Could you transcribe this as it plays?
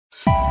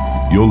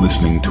You're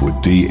listening to a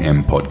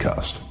DM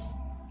podcast.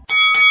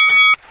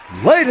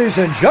 Ladies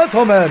and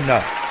gentlemen,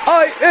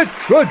 I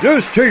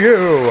introduce to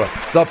you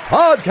the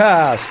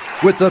podcast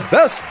with the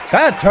best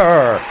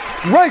banter,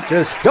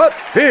 greatest gut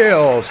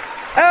feels,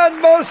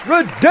 and most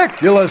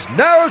ridiculous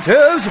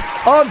narratives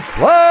on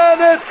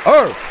planet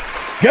Earth.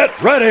 Get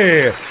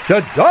ready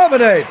to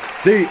dominate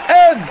the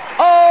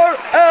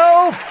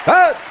NRL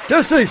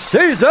fantasy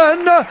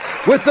season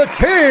with the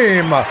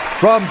team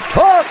from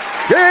Talking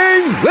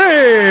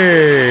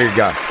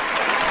League.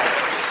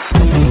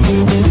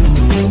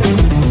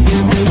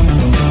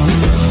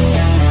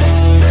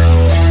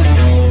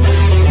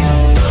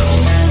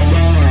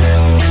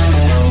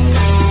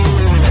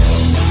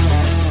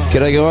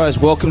 G'day guys,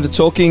 welcome to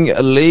Talking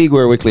League.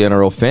 We're a weekly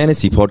NRL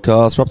fantasy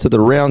podcast. We're up to the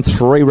round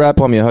 3 wrap.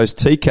 I'm your host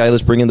TK.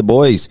 Let's bring in the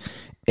boys.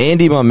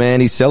 Andy, my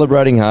man, he's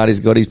celebrating hard. He's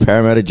got his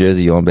Parramatta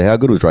jersey on. But how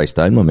good was Ray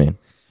Stone, my man?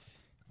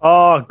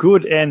 Oh,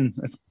 good. And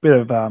it's a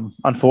bit of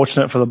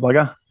unfortunate for the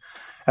bugger.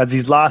 It's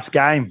his last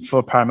game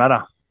for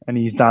Parramatta, and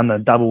he's done a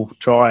double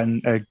try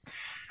and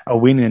a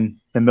win in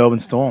the Melbourne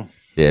Storm.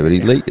 Yeah, but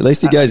at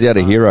least he goes out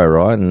a hero,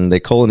 right? And they're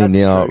calling him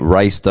now true.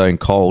 Ray Stone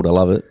Cold. I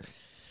love it.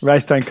 Ray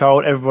Stone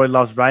Cold. Everybody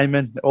loves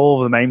Raymond. All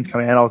of the memes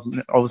coming out.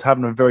 I was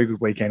having a very good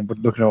weekend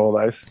looking at all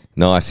those.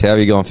 Nice. How are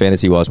you going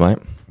fantasy-wise, mate?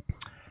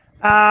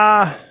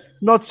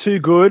 Not too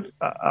good.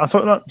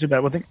 Not too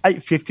bad. I think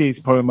 850 is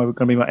probably going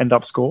to be my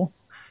end-up score.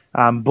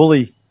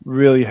 Bully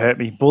really hurt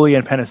me. Bully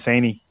and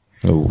Penasini.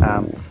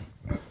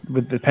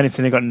 With the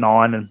Penasini got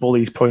 9, and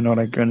Bully's probably not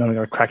going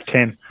to crack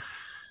 10.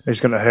 It's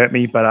going to hurt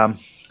me. But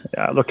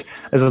look,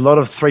 there's a lot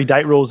of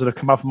 3-date rules that have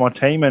come up on my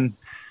team, and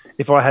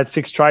if I had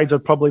 6 trades,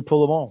 I'd probably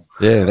pull them all.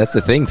 Yeah, that's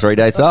the thing. 3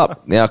 dates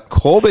up. Now,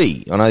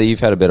 Corby, I know you've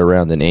had a better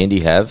round than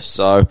Andy have.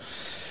 So,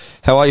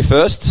 how are you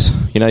first?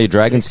 You know, your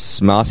Dragons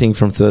smarting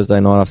from Thursday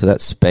night after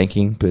that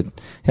spanking. But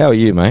how are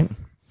you, mate?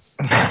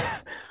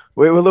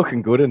 We were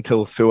looking good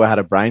until Sewer had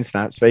a brain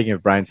snap. Speaking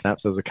of brain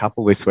snaps, there was a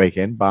couple this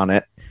weekend.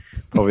 Barnett,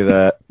 probably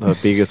the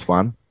biggest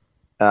one.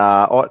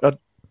 I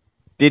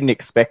didn't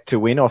expect to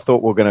win. I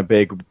thought we were going to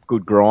be a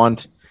good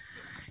grind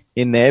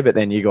in there, but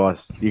then you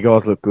guys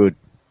look good.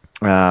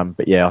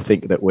 But yeah, I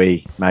think that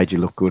we made you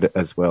look good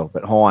as well.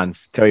 But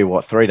Hines, tell you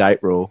what,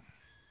 3-date rule.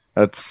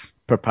 Let's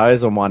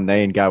propose on one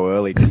knee and go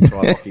early. Just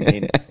try to lock him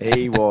in.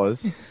 He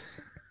was.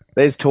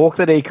 There's talk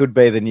that he could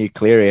be the new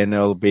Cleary, and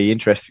it'll be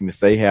interesting to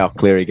see how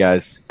Cleary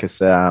goes because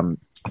I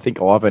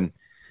think Ivan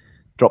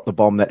dropped the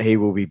bomb that he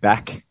will be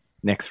back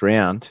next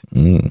round.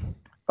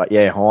 But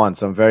yeah,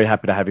 Hines, I'm very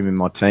happy to have him in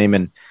my team,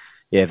 and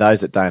yeah,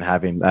 those that don't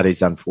have him, that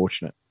is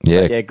unfortunate.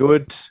 Yeah, but yeah,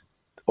 good,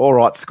 all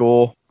right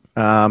score.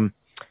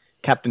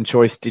 Captain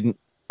choice didn't.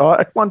 Oh,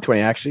 at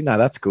 120 actually. No,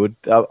 that's good.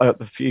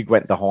 The few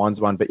went the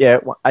Hines one, but yeah,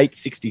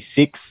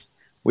 866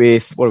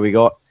 with what do we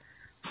got?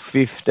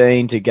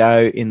 15 to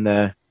go in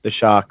the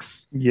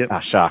Sharks.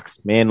 Yep. Sharks,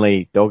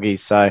 Manly,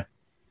 Doggies. So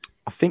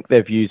I think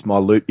they've used my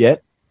loop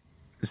yet.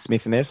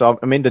 Smith in there, so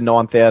I'm into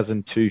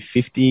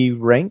 9,250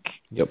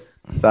 rank. Yep.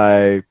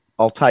 So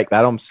I'll take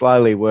that. I'm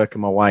slowly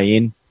working my way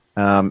in,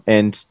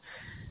 and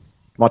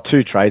my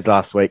 2 trades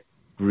last week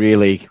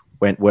really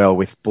went well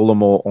with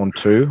Bullimore on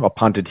 2. I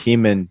punted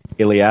him and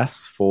Ilias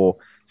for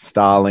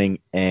Starling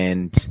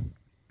and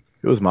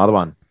who was my other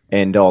one?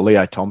 And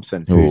Leo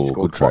Thompson, who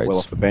scored quite well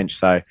off the bench.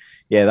 So,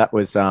 yeah, that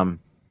was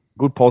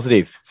good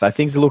positive. So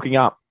things are looking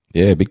up.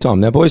 Yeah, big time.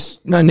 Now, boys,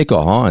 no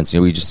Nico Hines.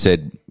 We just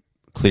said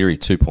Cleary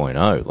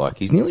 2.0. Like,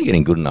 he's nearly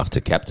getting good enough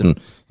to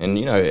captain. And,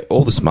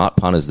 all the smart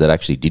punters that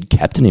actually did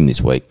captain him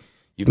this week,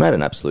 you've made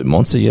an absolute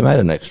monster. You made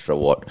an extra,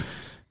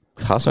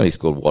 Haas only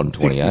scored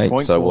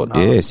 128, so what?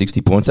 Yeah,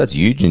 60 points. That's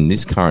huge in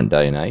this current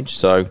day and age.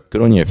 So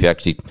good on you if you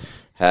actually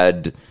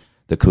had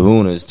the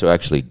kahunas to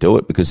actually do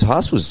it because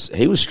Haas was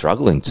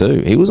struggling too.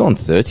 He was on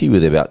 30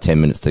 with about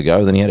 10 minutes to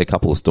go. Then he had a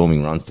couple of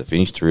storming runs to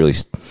finish to really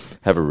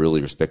have a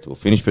really respectable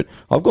finish. But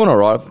I've gone all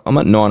right. I'm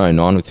at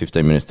 909 with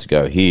 15 minutes to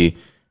go here,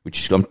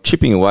 which I'm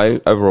chipping away.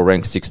 Overall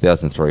rank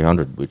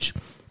 6,300, which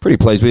I'm pretty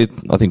pleased with.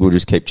 I think we'll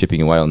just keep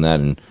chipping away on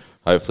that, and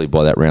hopefully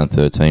by that round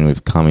 13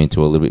 we've come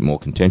into a little bit more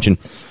contention.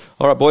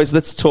 All right, boys,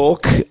 let's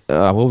talk. What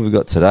have we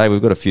got today?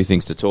 We've got a few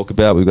things to talk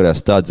about. We've got our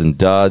studs and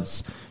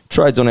duds,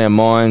 trades on our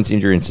minds,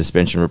 injury and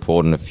suspension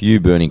report, and a few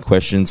burning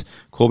questions.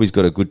 Corby's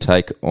got a good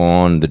take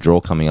on the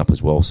draw coming up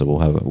as well, so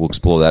we'll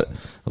explore that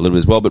a little bit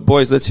as well. But,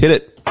 boys, let's hit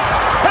it.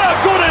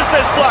 How good is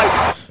this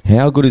bloke?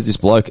 How good is this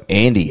bloke?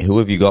 Andy, who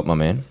have you got, my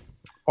man?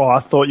 Oh, I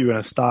thought you were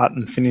going to start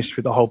and finish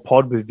with the whole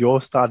pod with your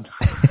stud.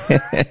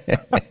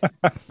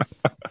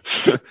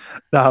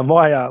 No,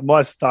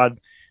 my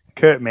stud,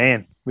 Kurt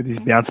Mann, with his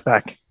bounce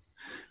back.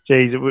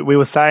 Geez, we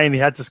were saying he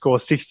had to score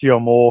 60 or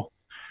more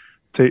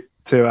to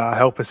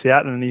help us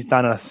out, and he's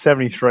done a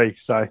 73.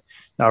 So,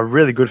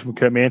 really good from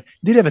Kurt Mann.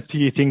 He did have a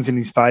few things in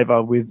his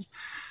favour with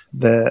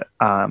the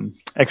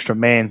extra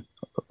man.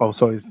 Oh,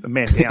 sorry, the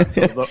man down.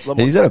 So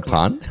is that a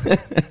pun?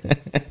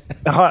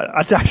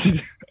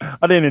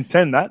 I didn't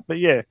intend that, but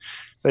yeah.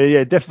 So,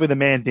 yeah, definitely the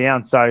man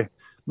down. So,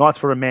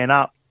 Knights were a man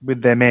up.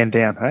 with their man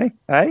down. Hey,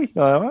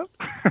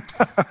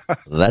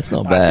 That's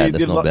not bad.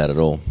 That's not bad at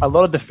all. A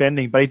lot of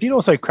defending, but he did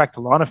also crack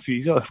the line a few.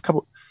 He's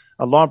got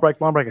a line break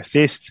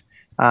assist.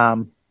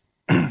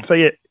 So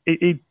yeah,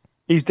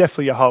 he's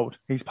definitely a hold.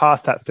 He's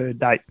past that third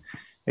date.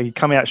 He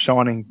come out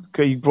shining.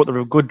 He brought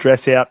the good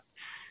dress out.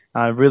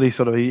 Really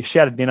sort of he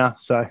shouted dinner.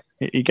 So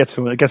he gets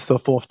to the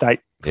fourth date.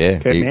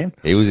 Yeah,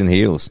 he was in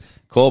heels.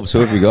 Corbs, who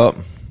have you got?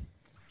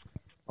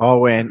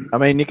 Oh, man. I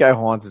mean, Nicho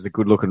Hynes is a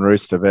good-looking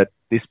rooster, but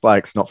this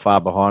bloke's not far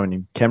behind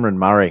him. Cameron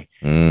Murray,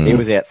 he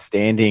was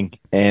outstanding,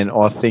 and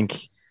I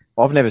think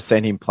I've never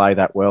seen him play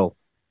that well.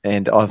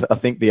 And I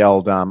think the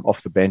old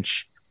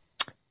off-the-bench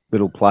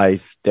little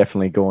plays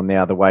definitely gone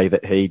now, the way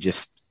that he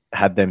just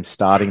had them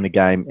starting the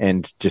game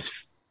and just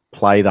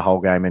play the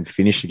whole game and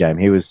finish the game.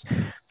 He was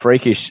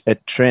freakish.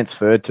 It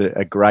transferred to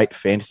a great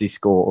fantasy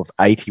score of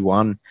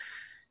 81,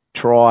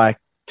 2-try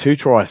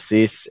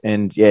assists,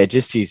 and yeah,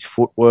 just his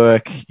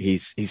footwork,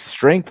 his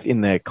strength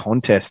in the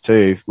contest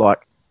too.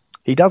 Like,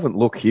 he doesn't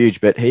look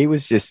huge, but he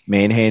was just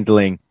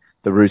manhandling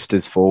the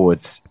Roosters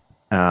forwards.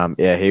 He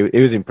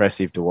was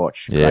impressive to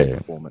watch. Great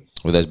performance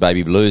with those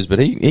baby blues. But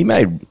he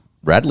made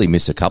Radley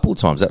miss a couple of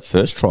times. That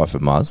first try for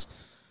Muzz,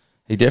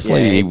 he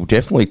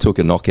definitely took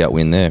a knockout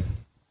win there.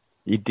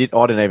 He did.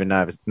 I didn't even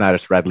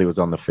notice Radley was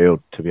on the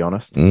field, to be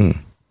honest.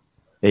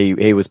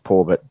 He was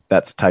poor, but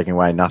that's taking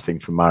away nothing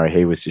from Murray.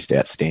 He was just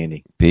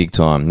outstanding. Big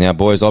time. Now,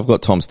 boys, I've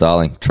got Tom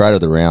Starling, trade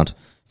of the round.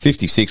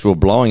 56. We were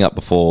blowing up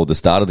before the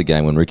start of the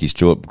game when Ricky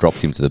Stewart dropped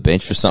him to the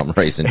bench for some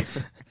reason.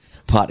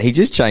 But he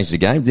just changed the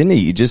game, didn't he?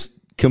 He just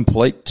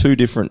complete two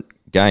different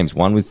games,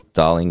 one with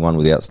Starling, one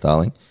without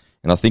Starling.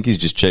 And I think he's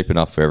just cheap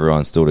enough for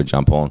everyone still to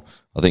jump on.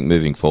 I think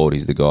moving forward,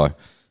 he's the guy.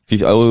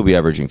 He'll be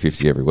averaging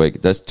 50 every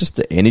week. That's just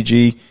the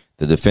energy,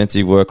 the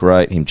defensive work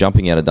rate, him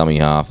jumping out of dummy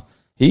half.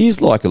 He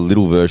is like a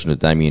little version of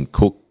Damien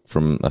Cook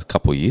from a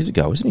couple of years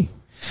ago, isn't he?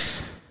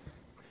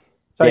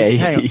 So,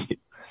 hang on.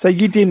 So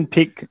you didn't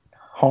pick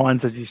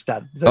Hynes as your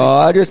stud?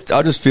 I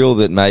just feel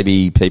that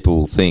maybe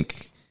people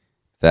think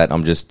that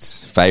I'm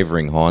just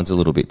favouring Hynes a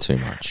little bit too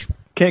much.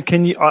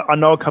 Can you? I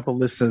know a couple of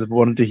listeners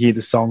wanted to hear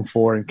the song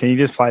for him. Can you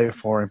just play it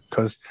for him?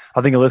 Because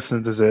I think the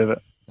listeners deserve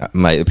it.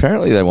 Mate,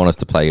 apparently they want us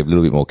to play a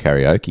little bit more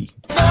karaoke.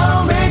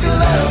 I'll make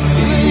love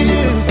to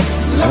you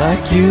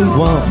like you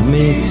want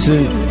me to,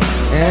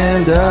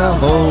 and I'll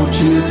hold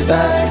you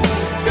tight.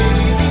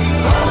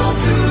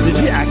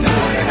 Did you actually?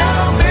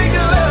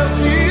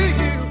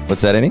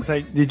 What's that, Annie? So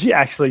did you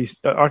actually?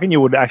 I reckon you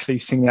would actually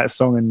sing that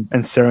song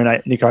and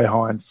serenade Nicho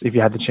Hynes if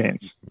you had the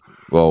chance.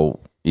 Well,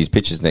 his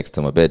picture's next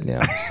to my bed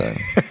now, so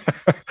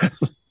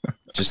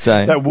just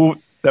saying.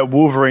 That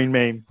Wolverine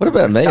meme. What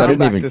about me? Going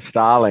back to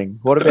Starling.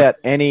 What about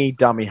any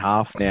dummy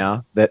half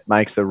now that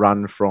makes a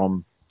run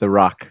from the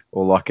ruck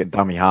or like a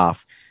dummy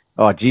half?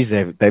 Oh, geez,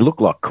 they look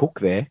like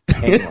Cook there.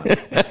 Anyway.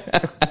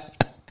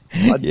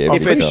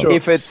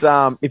 If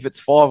it's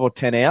 5 or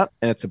 10 out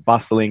and it's a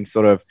bustling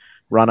sort of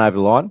run over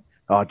the line,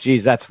 oh,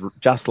 geez, that's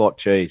just like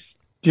cheese.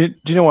 Do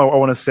you know what I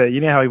want to see? You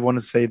know how we want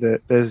to see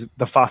there's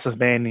the fastest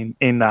man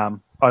in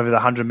over the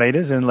 100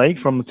 metres in the league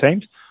from the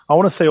teams? I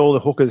want to see all the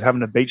hookers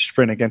having a beach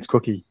sprint against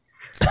Cookie.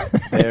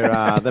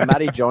 The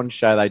Matty John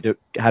show, they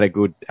had a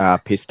good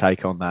piss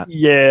take on that.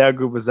 Yeah, how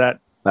good was that?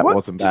 That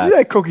wasn't bad. Did you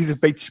know Cookie's a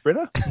beach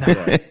sprinter? No,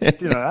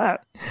 did you know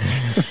that?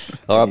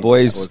 All right,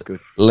 boys,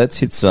 let's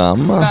hit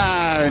some. No.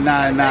 And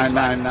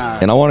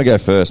I want to go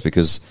first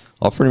because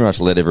I've pretty much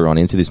led everyone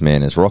into this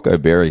man. It's Rocco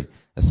Berry.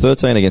 A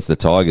 13 against the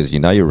Tigers. You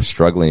know you're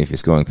struggling if you're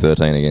scoring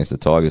 13 against the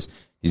Tigers.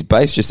 His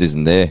base just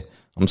isn't there.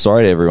 I'm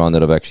sorry to everyone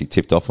that I've actually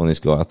tipped off on this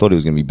guy. I thought he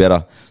was going to be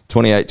better.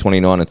 28,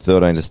 29, and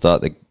 13 to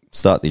start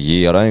the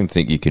year. I don't even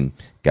think you can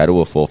go to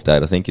a fourth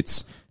date. I think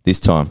it's this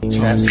time.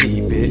 Trap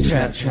city bitch,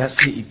 trap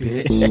city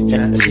bitch,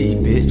 trap city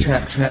bitch,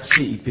 trap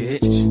city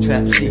bitch,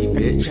 trap city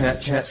bitch,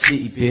 trap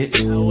city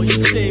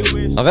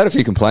bitch. I've had a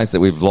few complaints that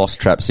we've lost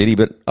Trap City,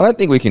 but I don't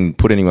think we can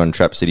put anyone in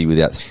Trap City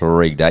without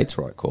 3 dates,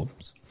 right,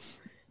 Corbs?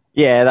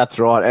 Yeah, that's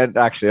right. And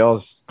actually, I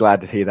was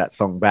glad to hear that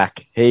song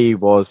back. He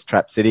was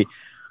Trap City.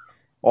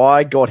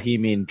 I got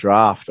him in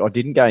draft. I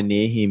didn't go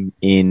near him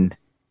in.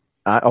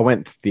 I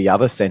went the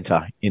other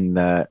centre in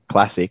the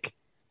Classic.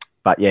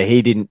 But yeah,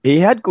 he didn't. He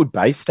had good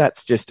base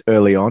stats just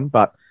early on,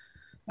 but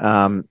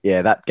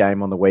that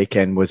game on the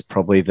weekend was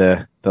probably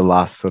the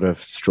last sort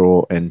of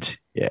straw. And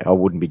yeah, I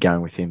wouldn't be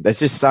going with him. There's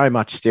just so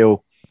much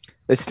still.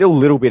 There's still a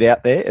little bit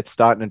out there. It's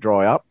starting to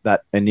dry up.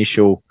 That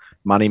initial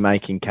money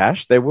making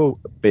cash. There will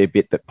be a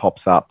bit that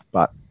pops up,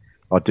 but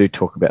I do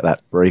talk about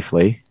that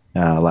briefly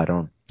later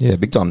on. Yeah,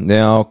 big time.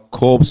 Now,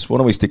 Corbs, why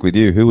don't we stick with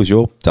you? Who was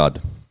your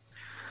dud?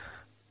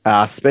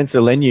 Spencer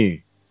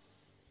Leniu.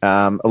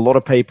 A lot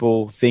of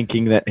people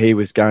thinking that he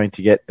was going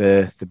to get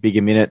the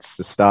bigger minutes,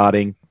 the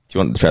starting. Do you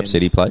want the Trap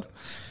City played?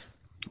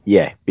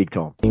 Yeah, big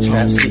time.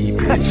 Trap City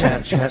bitch,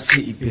 trap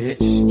City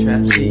bitch,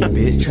 trap City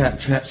bitch,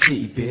 trap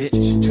City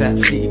bitch, trap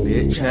City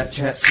bitch,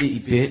 trap City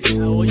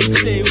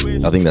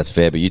bitch. I think that's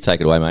fair, but you take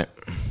it away, mate.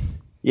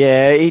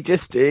 Yeah, he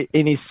just,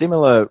 in his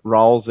similar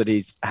roles that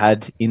he's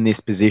had in this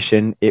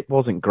position, it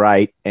wasn't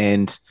great.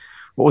 And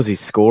what was his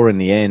score in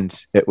the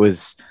end? It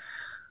was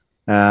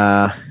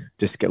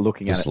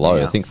Looking Just at it low,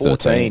 now. I think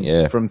 13,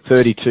 yeah. From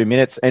 32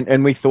 minutes.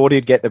 And we thought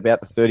he'd get about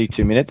the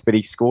 32 minutes, but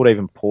he scored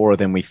even poorer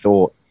than we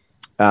thought.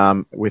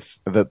 With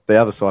the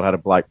other side had a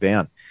Blake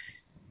down.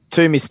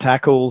 2 missed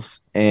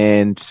tackles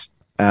and,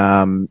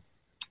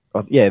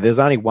 there's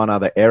only one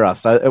other error.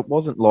 So it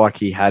wasn't like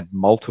he had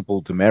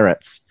multiple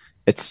demerits.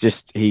 It's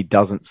just he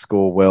doesn't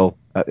score well.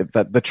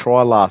 The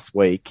try last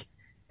week,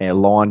 a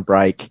line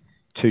break,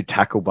 2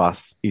 tackle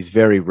busts is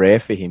very rare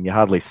for him. You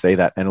hardly see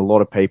that. And a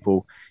lot of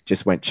people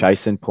just went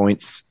chasing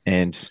points.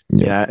 And,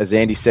 as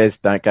Andy says,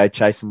 don't go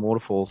chasing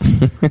waterfalls.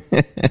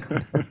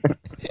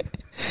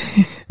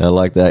 I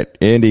like that.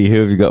 Andy,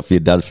 who have you got for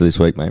your duds for this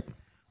week, mate?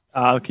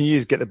 Can you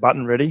just get the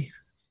button ready?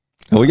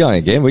 Are we going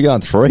again? We're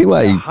going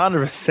 3-way.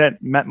 100%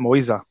 Matt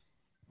Moiser.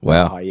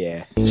 Wow. Oh,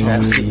 yeah.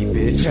 Trap city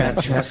bitch, trap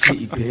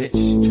city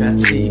bitch, trap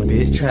city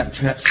bitch,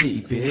 trap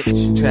city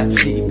bitch, trap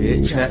city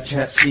bitch,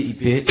 trap city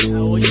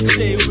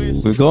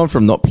bitch. We've gone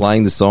from not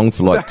playing the song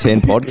for like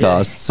 10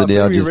 podcasts to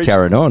now just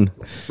carrying on.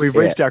 We've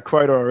reached our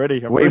quota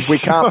already. We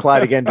can't play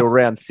it again till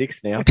round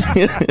 6 now.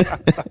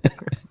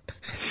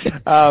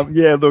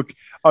 Look,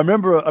 I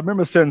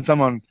remember seeing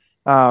someone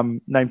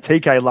named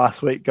TK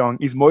last week going,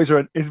 is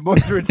Moiser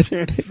a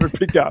chance for a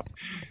pickup?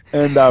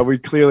 And we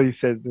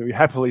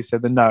happily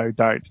said that no,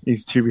 don't.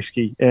 He's too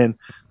risky. And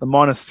the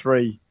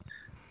 -3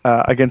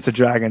 against the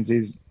Dragons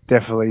is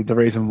definitely the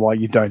reason why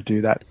you don't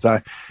do that.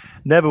 So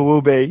never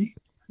will be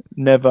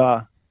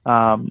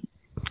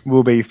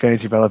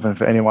fantasy relevant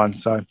for anyone.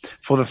 So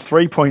for the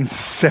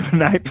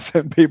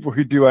 3.78% people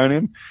who do own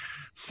him,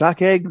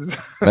 suck eggs.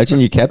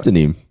 Imagine you captain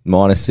him,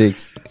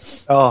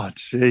 -6. Oh,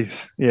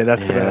 jeez. Yeah,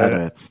 that's going to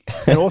hurt.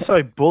 And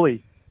also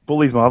Bully.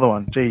 Bully's my other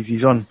one. Jeez,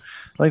 he's on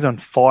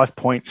 5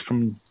 points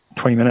from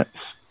 20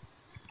 minutes.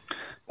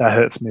 That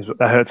hurts me.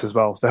 That hurts as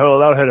well. So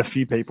that'll hurt a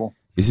few people.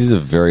 This is a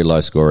very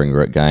low-scoring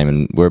game,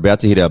 and we're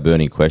about to hit our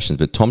burning questions,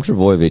 but Tom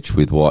Trbojevic,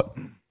 with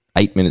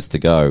 8 minutes to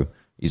go,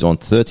 is on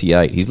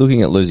 38. He's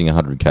looking at losing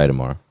 100K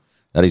tomorrow.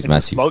 That is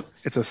massive.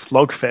 It's a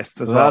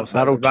slugfest as well.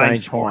 That'll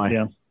change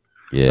my...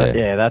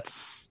 Yeah,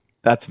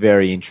 that's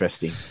very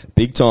interesting.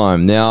 Big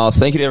time. Now,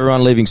 thank you to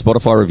everyone leaving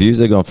Spotify reviews.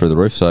 They're going through the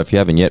roof. So if you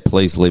haven't yet,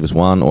 please leave us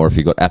one. Or if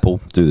you've got Apple,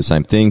 do the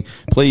same thing.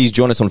 Please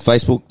join us on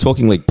Facebook,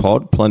 Talking League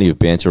Pod. Plenty of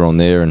banter on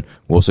there. And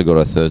we've also got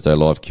our Thursday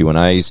live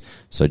Q&As.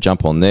 So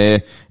jump on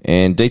there.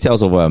 And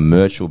details of our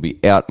merch will be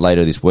out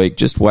later this week.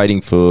 Just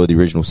waiting for the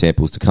original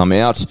samples to come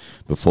out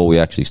before we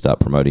actually start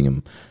promoting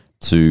them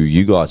to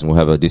you guys. And we'll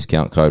have a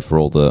discount code for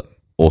all the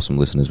awesome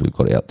listeners we've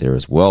got out there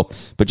as well.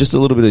 But just a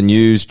little bit of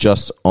news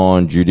just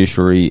on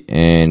judiciary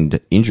and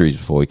injuries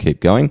before we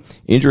keep going.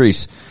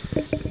 Injuries.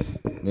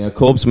 Now,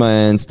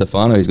 Corbsman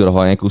Stefano, he's got a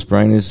high ankle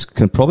sprain, is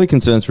probably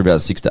concerns for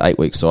about 6 to 8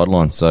 weeks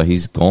sideline. So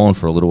he's gone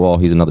for a little while.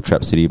 He's another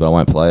Trap City, but I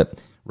won't play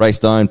it. Ray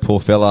Stone, poor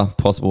fella,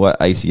 possible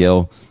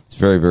ACL. It's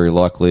very, very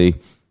likely.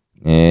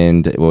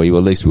 And, he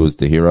at least was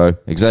the hero.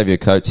 Xavier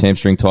Coates,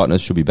 hamstring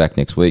tightness, should be back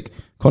next week.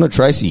 Connor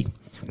Tracy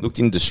looked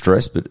in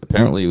distress, but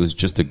apparently it was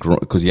just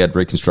because he had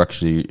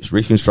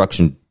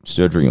reconstruction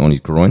surgery on his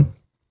groin.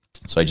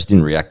 So he just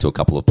didn't react to a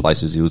couple of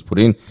places he was put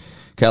in.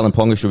 Kalen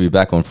Ponga should be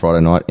back on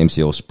Friday night.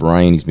 MCL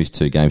sprain. He's missed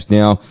 2 games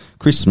now.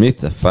 Chris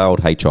Smith, a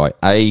failed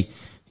HIA.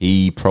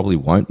 He probably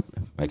won't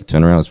make a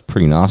turnaround. It's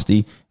pretty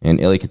nasty. And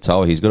Eli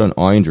Katoa, he's got an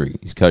eye injury.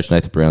 His coach,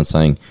 Nathan Brown,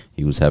 saying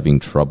he was having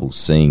trouble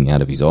seeing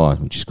out of his eye,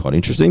 which is quite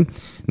interesting.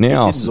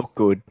 Now, it didn't look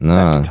good.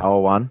 No. That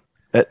Katoa one.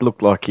 It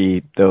looked like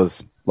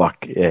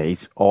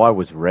his eye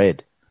was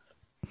red.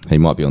 He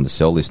might be on the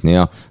sell list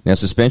now. Now,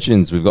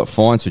 suspensions. We've got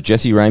fines for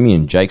Jesse Ramey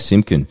and Jake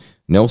Simpkin,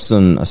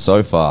 Nelson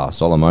Asofa,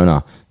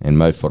 Solomona, and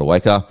Mo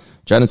Fodawaker.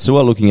 Jaden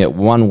Sewer looking at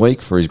 1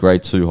 week for his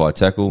grade 2 high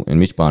tackle, and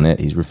Mitch Barnett,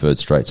 he's referred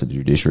straight to the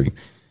judiciary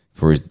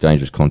for his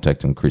dangerous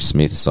contact on Chris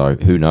Smith. So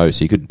who knows?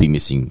 He could be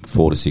missing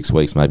 4 to 6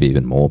 weeks, maybe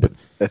even more. But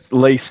at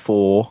least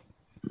 4,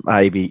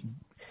 maybe.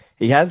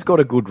 He has got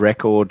a good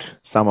record,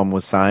 someone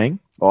was saying.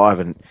 I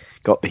haven't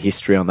got the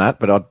history on that,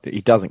 but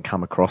he doesn't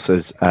come across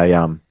as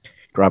a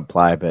grub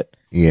player. But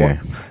yeah,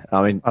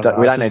 we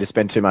don't need to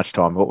spend too much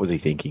time. What was he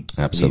thinking?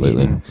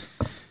 Absolutely.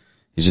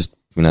 He's just,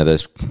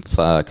 those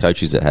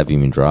coaches that have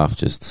him in draft,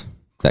 just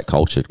that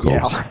culture,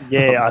 calls.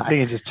 Yeah, I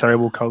think it's just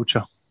terrible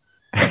culture.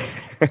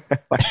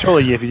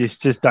 Surely if you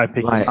just don't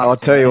pick him up. I'll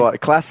tell you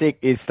what, Classic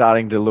is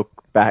starting to look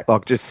back,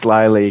 like just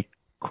slowly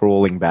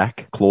clawing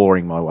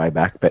my way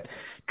back. But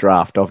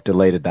draft, I've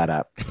deleted that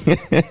app.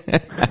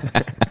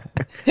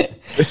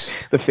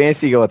 The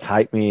fancy gods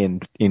hate me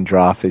in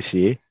draft this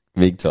year.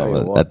 Big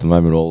time. At the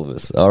moment, all of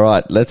us. All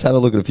right, let's have a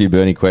look at a few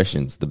burning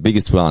questions. The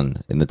biggest one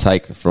in the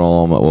take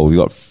from, we've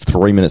got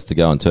 3 minutes to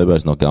go and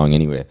Turbo's not going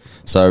anywhere.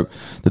 So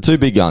the 2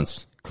 big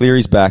guns,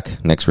 Cleary's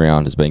back next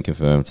round has been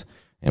confirmed.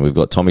 And we've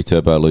got Tommy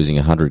Turbo losing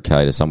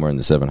 100K to somewhere in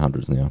the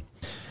 700s now.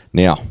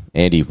 Now,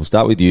 Andy, we'll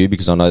start with you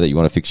because I know that you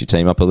want to fix your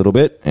team up a little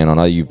bit. And I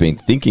know you've been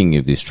thinking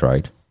of this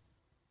trade.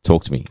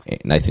 Talk to me,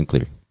 Nathan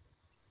Cleary.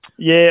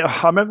 Yeah,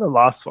 I remember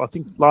last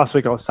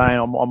week I was saying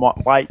I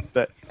might wait,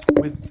 but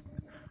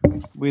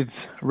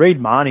with Reid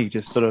Marnie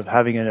just sort of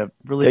having a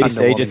really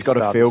DC just got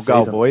a field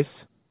goal,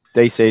 boys.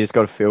 DC just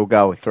got a field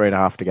goal with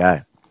 3.5 to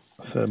go.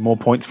 So more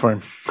points for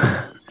him.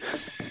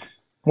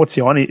 What's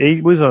he on?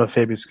 He was on a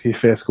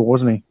fair score,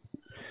 wasn't he?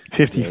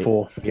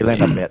 54. Yeah, he'll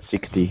end up about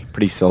 60.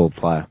 Pretty solid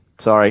player.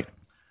 Sorry.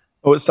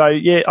 So,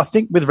 I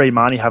think with Reid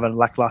Marnie having a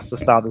lackluster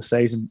start of the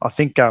season, I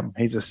think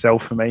he's a sell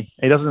for me.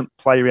 He doesn't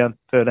play around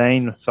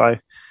 13, so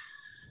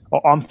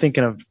I'm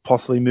thinking of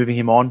possibly moving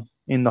him on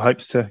in the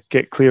hopes to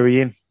get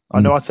Cleary in. I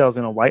know I said I was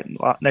going to wait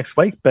next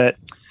week, but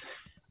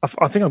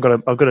I think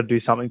I've got to do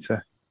something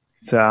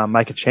to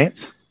make a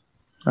chance.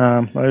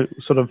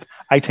 Sort of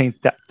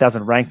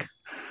 18,000 rank,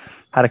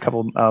 had a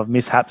couple of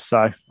mishaps, so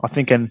I'm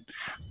thinking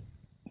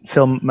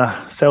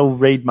sell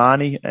Reid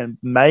Marnie and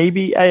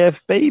maybe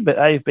AFB, but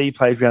AFB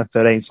plays around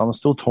 13, so I'm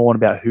still torn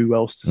about who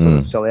else to sort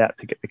of sell out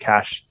to get the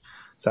cash.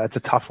 So it's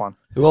a tough one.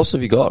 Who else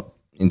have you got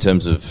in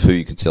terms of who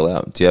you could sell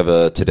out? Do you have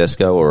a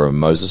Tedesco or a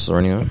Moses or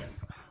anyone?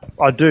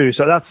 I do.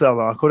 So that's the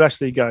other. I could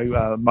actually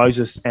go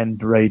Moses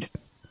and Reid,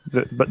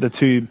 but the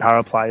two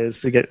para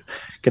players to get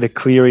a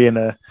Cleary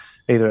and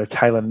either a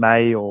Taylor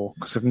May or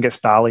because I can get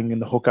Starling in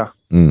the hooker.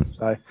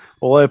 So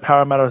although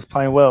Parramatta is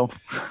playing well,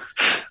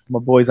 my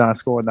boys aren't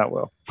scoring that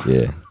well.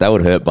 Yeah, that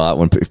would hurt,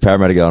 Bart. If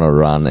Parramatta go on a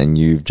run and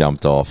you've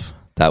jumped off,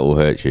 that will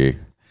hurt you.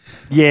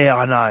 Yeah,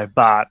 I know,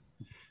 but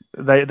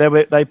they've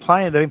been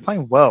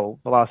playing well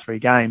the last 3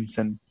 games,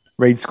 and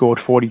Reid scored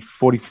 40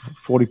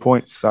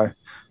 points. So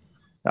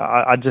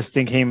I just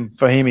think he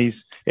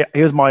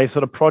was my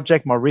sort of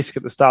project, my risk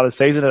at the start of the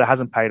season, and it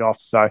hasn't paid off.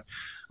 So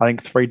I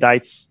think 3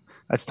 dates,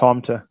 it's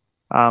time to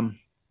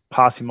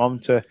pass him on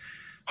to.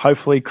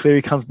 Hopefully,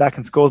 Cleary comes back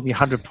and scores me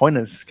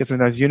 100-pointers, gets me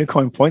those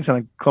unicorn points, and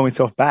I claw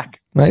myself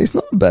back. Mate, it's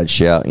not a bad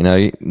shout. You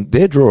know,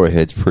 their draw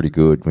ahead's pretty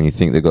good when you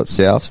think they've got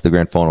Souths, the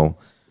grand final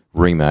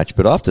rematch.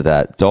 But after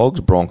that, Dogs,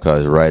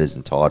 Broncos, Raiders,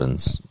 and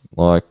Titans.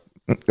 Like,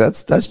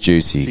 that's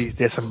juicy. Jeez,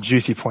 there's some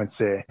juicy points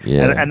there.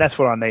 Yeah. And that's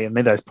what I need. I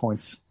need those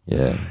points.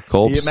 Yeah.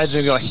 Corbs. You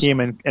imagine you got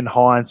him and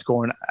Hines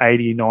scoring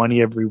 80,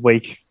 90 every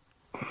week.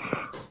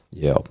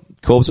 Yeah.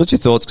 Corbs, what's your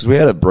thoughts? Because we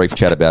had a brief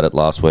chat about it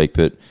last week,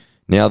 but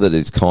now that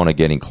it's kind of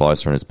getting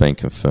closer and it's been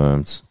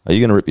confirmed, are you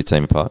going to rip your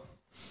team apart?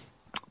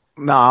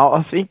 No,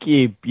 I think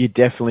you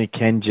definitely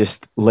can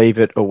just leave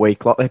it a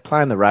week. Like they're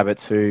playing the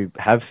Rabbits, who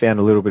have found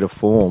a little bit of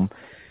form,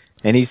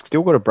 and he's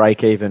still got a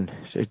break even.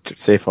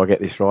 See if I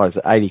get this right. Is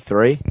it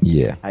 83?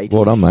 Yeah. 80?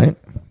 Well done, mate.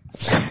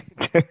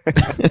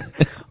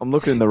 I'm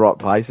looking in the right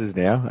places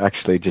now.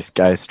 Actually, just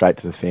go straight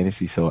to the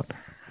fantasy site.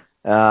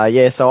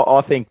 So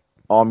I think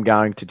I'm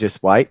going to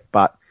just wait,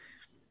 but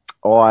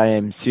I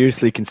am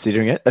seriously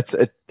considering it. It's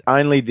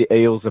only the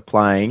Eels are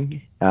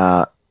playing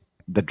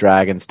the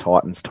Dragons,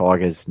 Titans,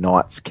 Tigers,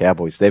 Knights,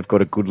 Cowboys. They've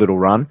got a good little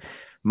run.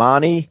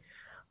 Marnie,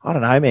 I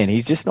don't know, man.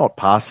 He's just not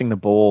passing the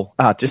ball,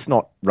 just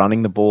not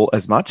running the ball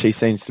as much. He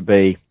seems to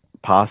be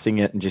passing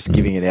it and just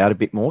giving it out a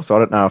bit more. So I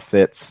don't know if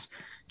that's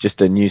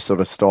just a new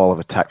sort of style of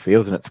attack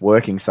feels and it's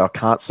working. So I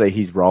can't see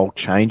his role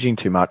changing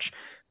too much.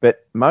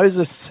 But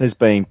Moses has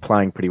been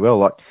playing pretty well.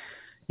 Like,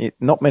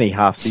 not many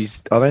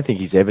halves. I don't think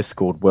he's ever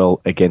scored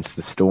well against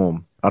the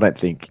Storm. I don't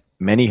think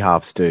many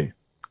halves do.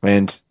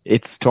 And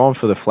it's time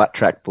for the flat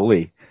track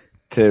bully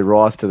to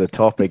rise to the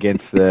top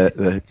against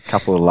the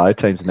couple of low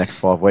teams the next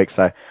 5 weeks.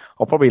 So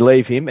I'll probably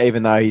leave him,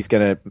 even though he's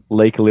going to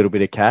leak a little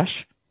bit of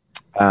cash.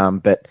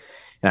 But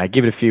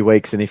give it a few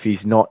weeks, and if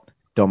he's not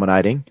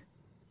dominating,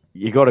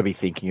 you got to be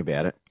thinking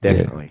about it,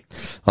 definitely.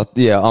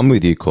 Yeah, I'm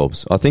with you,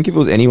 Corbs. I think if it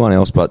was anyone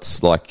else but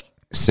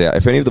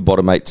if any of the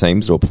bottom 8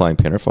 teams that were playing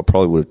Penrith, I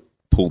probably would have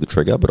pulled the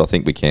trigger, but I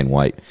think we can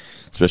wait,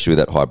 especially with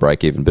that high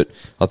break even. But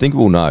I think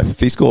we'll know. If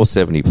he scores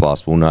 70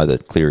 plus, we'll know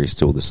that Cleary's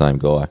still the same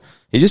guy.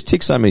 He just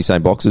ticks so many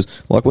same boxes.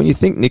 Like when you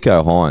think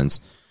Nico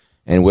Hines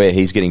and where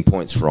he's getting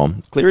points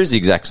from, Cleary's the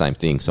exact same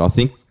thing. So I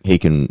think he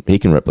can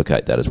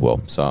replicate that as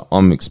well. So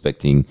I'm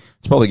expecting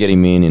to probably get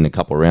him in a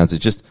couple of rounds.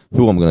 It's just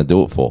who I'm going to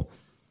do it for.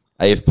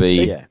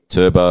 AFB,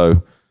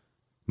 Turbo,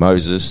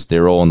 Moses,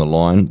 they're all on the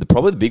line.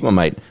 Probably the big one,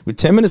 mate. With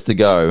 10 minutes to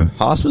go,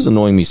 Haas was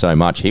annoying me so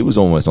much. He was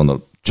almost on the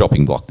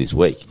chopping block this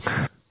week.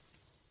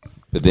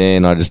 But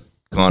then I just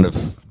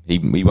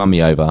he won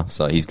me over,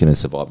 so he's going to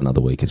survive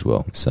another week as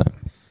well. So,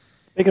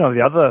 speaking of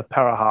the other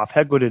para half,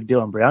 how good did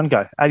Dylan Brown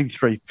go?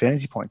 83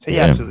 fantasy points. He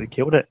absolutely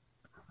killed it.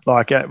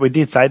 Like we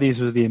did say, this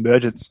was the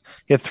emergence.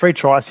 He had 3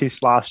 try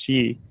assists last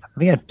year. I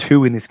think he had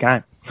 2 in this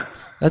game.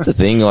 That's the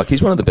thing. Like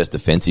he's one of the best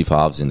defensive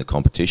halves in the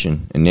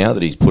competition, and now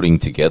that he's putting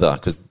together,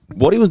 because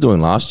what he was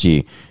doing last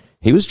year,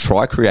 he was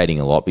try creating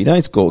a lot, but he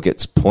don't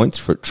gets points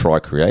for try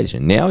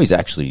creation. Now he's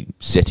actually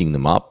setting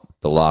them up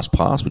the last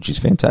pass, which is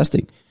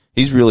fantastic.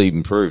 He's really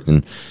improved,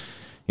 and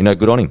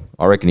good on him.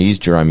 I reckon he's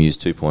Jerome Hughes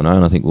 2.0,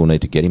 and I think we'll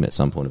need to get him at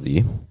some point of the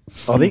year.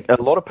 I think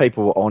a lot of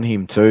people were on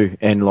him too,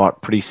 and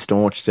pretty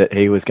staunch that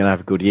he was going to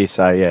have a good year.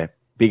 So yeah,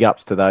 big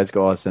ups to those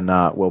guys, and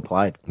well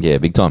played. Yeah,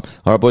 big time.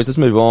 All right, boys, let's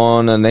move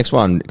on. Next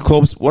one,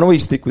 Corbs. Why don't we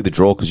stick with the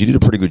draw, because you did a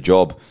pretty good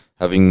job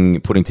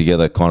putting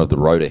together kind of the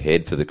road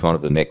ahead for the kind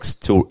of the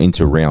next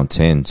into round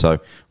 10. So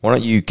why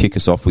don't you kick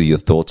us off with your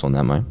thoughts on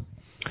that, mate?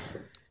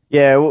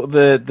 Yeah, well,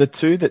 the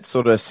two that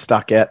sort of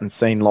stuck out and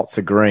seen lots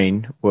of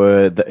green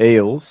were the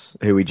Eels,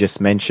 who we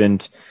just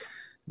mentioned.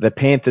 the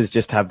Panthers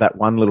just have that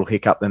one little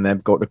hiccup, then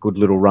they've got a good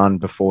little run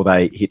before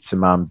they hit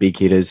some big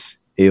hitters,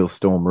 Eels,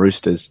 Storm,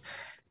 Roosters.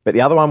 But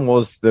the other one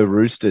was the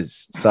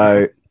Roosters.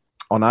 So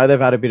I know they've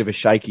had a bit of a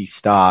shaky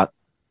start,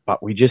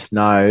 but we just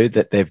know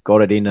that they've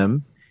got it in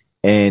them.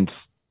 And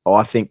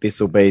I think this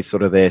will be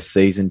sort of their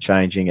season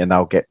changing and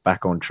they'll get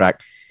back on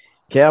track.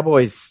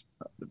 Cowboys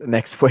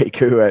next week,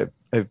 who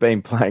have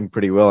been playing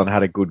pretty well and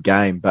had a good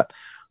game, but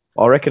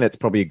I reckon it's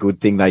probably a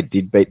good thing they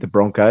did beat the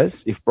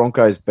Broncos. If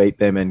Broncos beat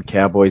them and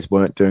Cowboys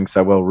weren't doing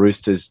so well,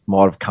 Roosters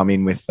might have come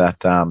in with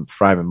that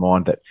frame of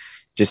mind that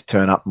just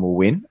turn up and we'll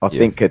win. I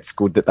think it's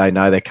good that they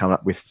know they're coming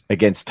up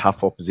against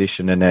tough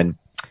opposition. And then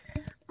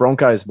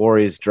Broncos,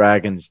 Warriors,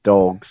 Dragons,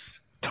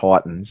 Dogs,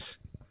 Titans.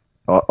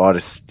 I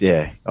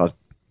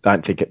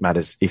don't think it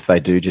matters if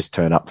they do just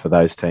turn up for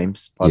those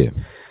teams. I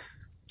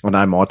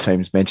know my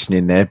team's mentioned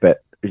in there,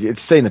 but you've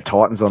seen the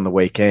Titans on the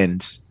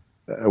weekend.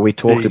 We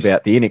talked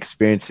about the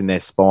inexperience in their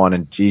spine,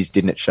 and geez,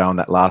 didn't it show in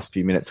that last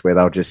few minutes where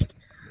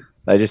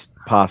they just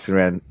passing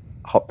around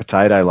hot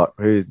potato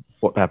like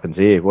what happens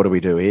here? What do we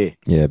do here?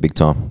 Yeah, big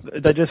time.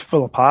 They just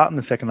fell apart in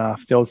the second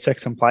half. The old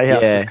Sexton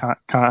Playhouses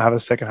can't have a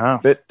second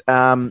half. But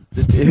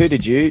who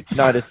did you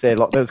notice there?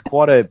 Like there's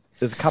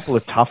a couple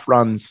of tough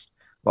runs.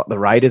 Like the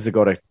Raiders have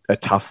got a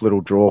tough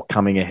little draw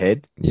coming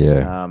ahead.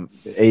 Yeah.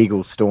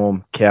 Eagles,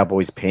 Storm,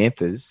 Cowboys,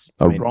 Panthers.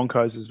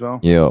 Broncos as well.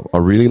 Yeah, I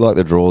really like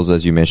the draws,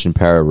 as you mentioned,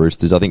 Para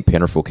Roosters. I think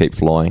Penrith will keep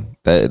flying.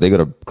 They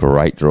got a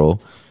great draw.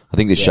 I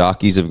think the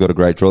Sharkies have got a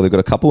great draw. They've got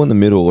a couple in the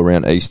middle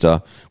around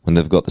Easter when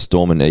they've got the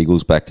Storm and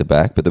Eagles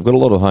back-to-back, but they've got a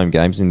lot of home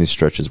games in this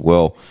stretch as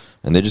well,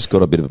 and they've just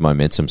got a bit of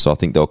momentum, so I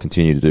think they'll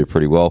continue to do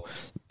pretty well.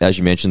 As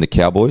you mentioned, the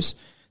Cowboys.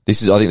 I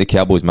think the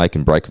Cowboys make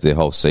and break of their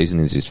whole season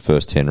in these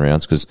first 10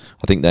 rounds because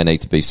I think they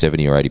need to be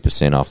 70 or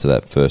 80% after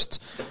that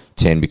first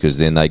 10 because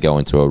then they go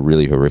into a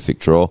really horrific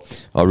draw.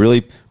 I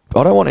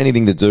don't want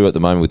anything to do at the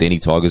moment with any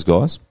Tigers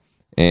guys,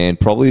 and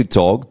probably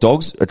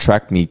Dogs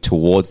attract me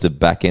towards the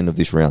back end of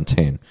this round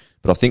 10.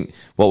 But I think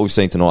what we've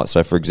seen tonight,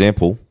 so for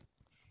example,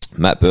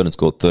 Matt Burton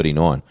scored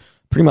 39,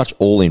 pretty much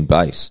all in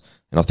base.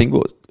 And I think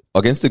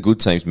against the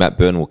good teams, Matt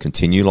Burton will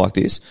continue like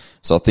this.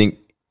 So I think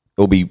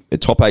it'll be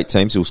top 8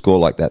 teams, he'll score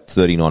like that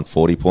 39,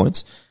 40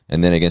 points.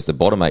 And then against the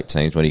bottom 8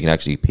 teams, when he can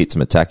actually hit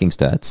some attacking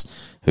stats,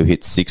 who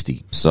hit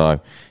 60. So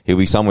he'll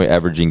be somewhere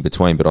averaging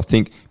between. But I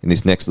think in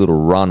this next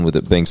little run with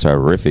it being so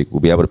horrific,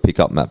 we'll be able to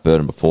pick up Matt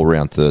Burton before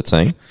round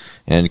 13.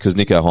 And because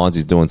Nicho Hines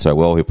is doing so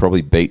well, he'll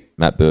probably beat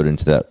Matt Burton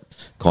into that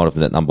kind of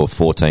that number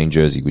 14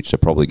 jersey, which they're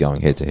probably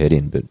going head-to-head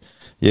in. But,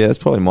 yeah, that's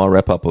probably my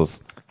wrap-up of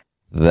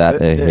that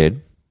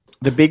ahead.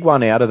 The big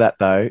one out of that,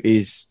 though,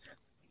 is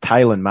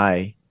Taylor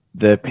May,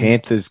 the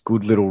Panthers'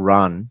 good little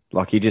run.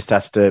 Like, he just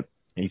has to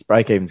 – his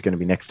break-even's going to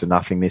be next to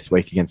nothing this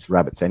week against the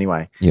Rabbits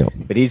anyway. Yeah.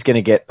 But he's going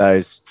to get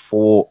those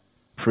 4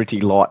 pretty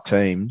light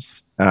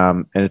teams,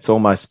 and it's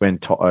almost when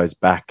Toto's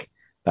back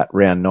that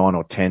round 9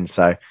 or 10.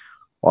 So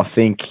I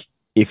think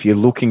if you're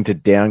looking to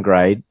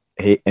downgrade –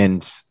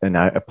 and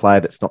a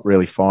player that's not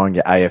really firing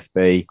your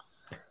AFB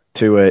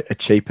to a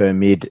cheaper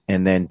mid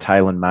and then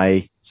Taylor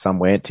May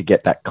somewhere to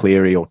get that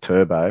Cleary or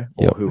Turbo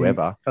or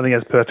whoever. I think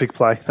that's perfect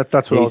play.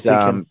 That's what I was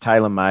thinking.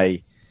 Taylor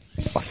May,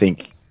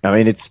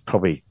 it's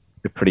probably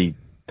a pretty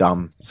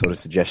dumb sort of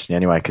suggestion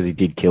anyway because he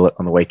did kill it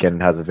on the weekend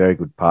and has a very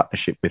good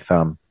partnership with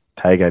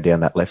Tago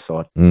down that left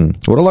side.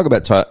 What I like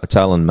about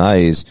Taylor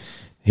May is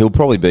he'll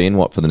probably be in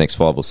for the next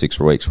 5 or 6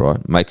 weeks,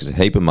 right? Make us a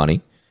heap of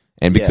money.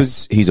 And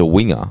because he's a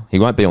winger, he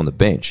won't be on the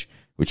bench,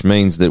 which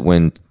means that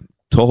when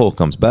To'o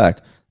comes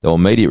back, they'll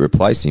immediately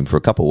replace him for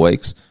a couple of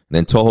weeks. And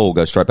then To'o will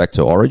go straight back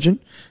to Origin,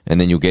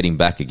 and then you'll get him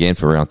back again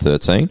for round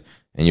 13.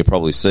 And you'll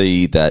probably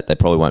see that they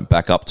probably won't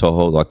back up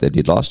To'o like they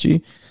did last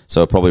year.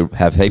 So they'll probably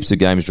have heaps of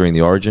games during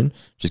the Origin.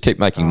 Just keep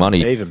making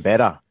money. Even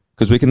better.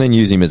 Because we can then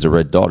use him as a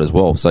red dot as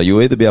well. So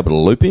you'll either be able to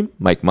loop him,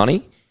 make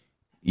money.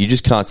 You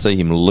just can't see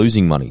him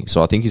losing money.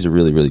 So I think he's a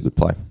really, really good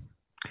play.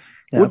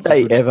 Yeah, would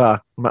they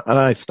ever, I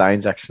know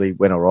Staines actually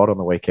went all right on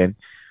the weekend,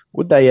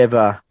 would they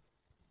ever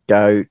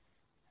go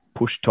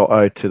push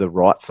Toto to the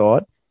right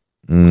side?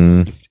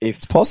 If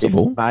it's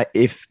possible.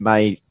 If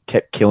May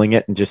kept killing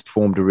it and just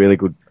formed a really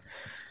good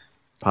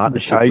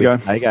partnership with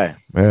Tago.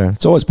 Yeah,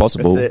 it's always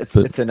possible. It's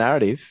a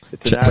narrative.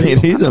 It's a narrative.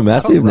 It is a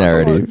massive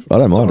narrative. I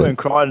don't mind Toto it. and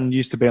Crichton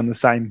used to be on the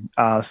same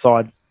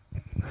side,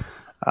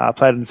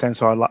 played on the same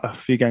side a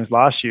few games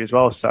last year as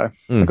well, so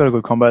they've got a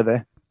good combo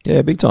there.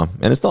 Yeah, big time.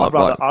 And it's not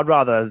I'd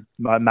rather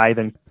May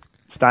than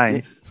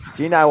Staines.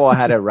 Do you know I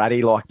had a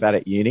ratty like that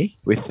at uni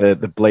with the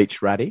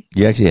bleach ratty?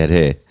 You actually had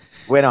hair.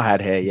 When I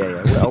had hair,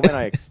 yeah. Well,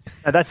 when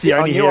that's the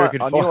only hair I could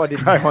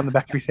grow on the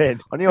back of his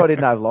head. I knew I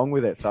didn't have long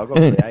with it, so I got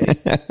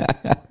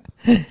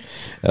creative.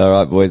 All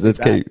right, boys.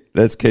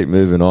 Let's keep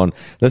moving on.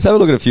 Let's have a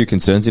look at a few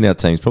concerns in our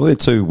teams. Probably the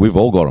 2 we've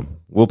all got them: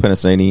 Will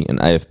Penasini and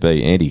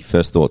AFB. Andy,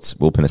 first thoughts.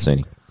 Will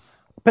Penasini.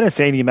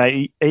 Penasini,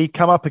 mate. He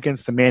come up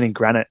against the man in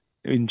granite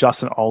in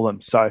Justin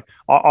Olam. So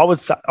I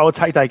would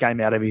take that game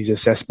out of his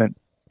assessment,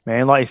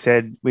 man. Like you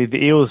said, with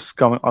the Eels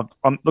going,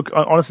 I'm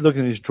honestly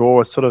looking at his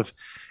draw.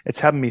 It's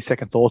having me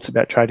second thoughts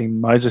about trading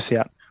Moses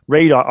out.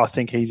 Reid, I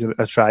think he's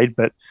a trade,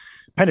 but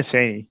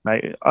Penasini,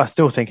 mate, I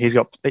still think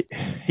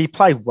he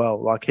played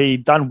well. Like, he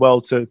done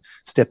well to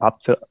step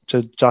up to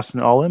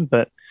Justin Olam,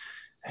 but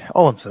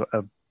Olam's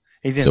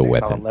he's in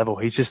another level.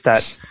 He's just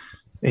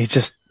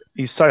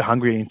he's so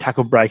hungry in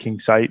tackle breaking.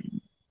 So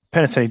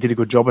Penasini did a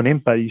good job on him,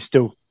 but he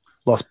still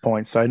lost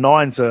points. So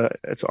 9's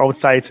I would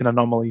say it's an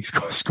anomaly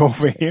score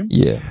for him.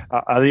 Yeah.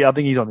 I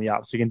think he's on the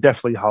up, so you can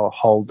definitely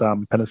hold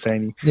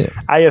Penasini. Yeah.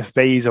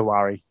 AFB is a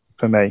worry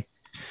for me.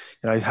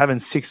 He's having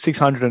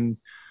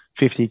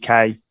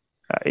 650K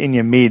in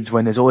your mids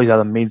when there's all these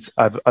other mids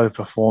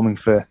overperforming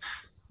for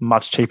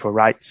much cheaper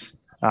rates.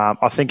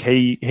 I think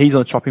he's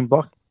on the chopping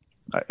block.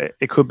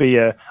 It could be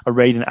a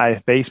Reed and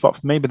AFB spot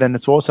for me, but then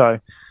it's also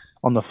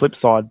on the flip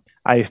side,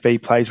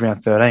 AFB plays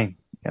round 13.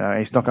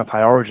 He's not going to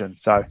play Origin,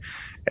 so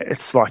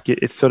it's like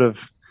it's a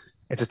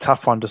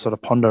tough one to sort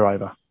of ponder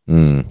over.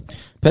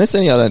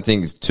 Penasini, I don't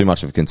think is too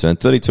much of a concern.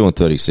 32 and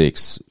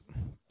 36.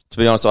 To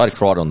be honest, I'd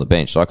cried on the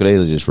bench, so I could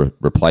either just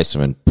replace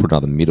him and put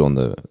another mid on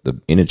the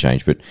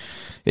interchange. But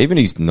even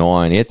he's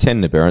 9, he had 10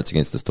 in aberrance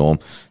against the Storm.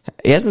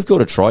 He hasn't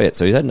scored a try yet,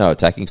 so he's had no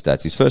attacking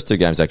stats. His first 2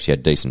 games actually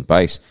had decent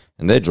base,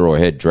 and their draw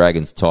ahead: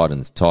 Dragons,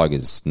 Titans,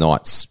 Tigers,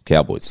 Knights,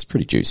 Cowboys. It's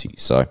pretty juicy.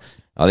 So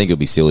I think it'll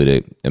be silly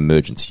to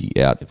emergency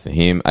out for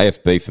him.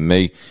 AFB for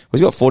me,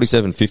 he's got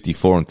 47,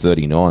 54, and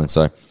 39.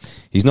 So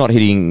he's not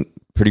hitting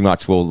pretty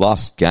much. Well,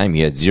 last game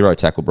he had 0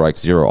 tackle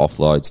breaks, 0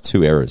 offloads,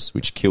 2 errors,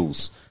 which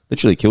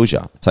literally kills you.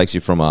 It takes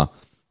you from a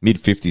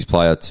mid-50s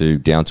player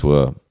down to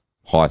a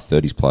high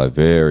 30s player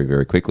very,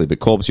 very quickly. But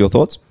Corbs, your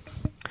thoughts?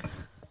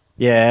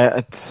 Yeah,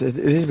 it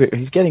is.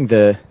 He's getting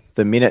the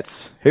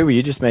minutes. Who were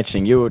you just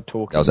mentioning? You were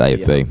talking. That was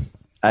AFB.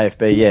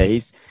 AFB, yeah.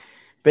 He's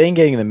been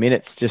getting the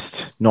minutes,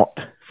 just not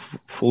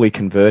fully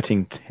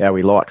converting to how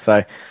we like.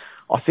 So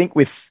I think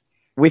with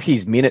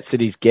his minutes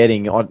that he's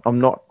getting,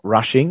 I'm not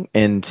rushing,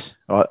 and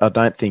I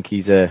don't think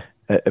he's a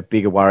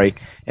bigger worry.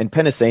 And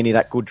Penasini,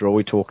 that good draw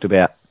we talked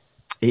about,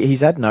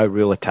 he's had no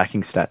real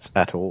attacking stats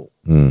at all.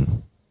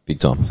 Big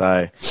time.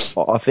 So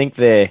I think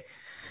you're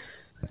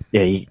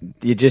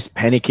just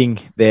panicking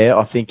there.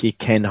 I think he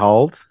can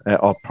hold.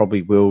 I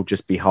probably will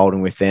just be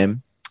holding with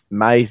them.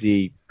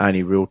 Maisie,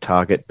 only real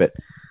target, but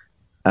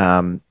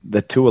the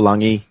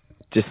Tuolangi,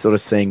 just sort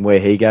of seeing where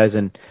he goes.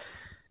 And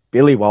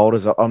Billy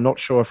Walters, I'm not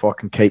sure if I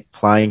can keep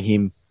playing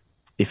him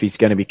if he's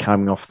going to be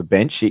coming off the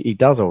bench. He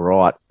does all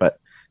right, but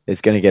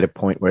there's going to get a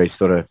point where he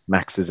sort of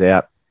maxes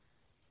out.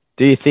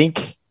 Do you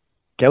think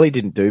Kelly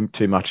didn't do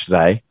too much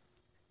today?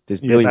 Does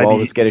Billy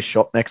Walters get a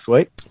shot next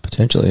week?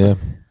 Potentially, yeah.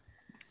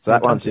 So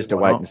that one's just a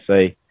wait and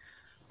see.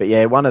 But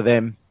yeah, one of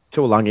them,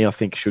 Tuolangi, I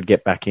think should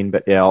get back in.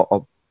 But yeah,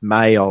 I'll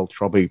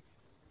probably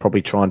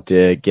trying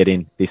to get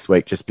in this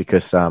week just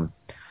because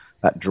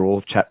that draw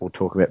chat we'll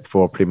talk about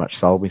before pretty much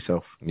sold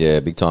myself. Yeah,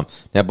 big time.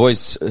 Now,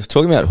 boys,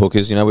 talking about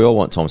hookers, we all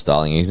want Tom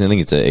Starling. I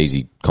think it's an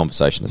easy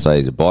conversation to say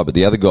he's a buy. But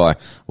the other guy,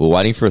 we're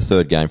waiting for a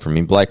third game from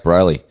him, Blake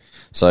Brayley.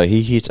 So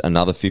he hit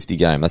another 50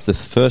 game. That's the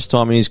first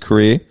time in his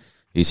career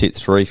he's hit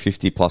 3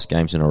 50-plus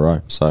games in a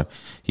row. So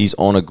he's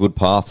on a good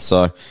path.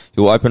 So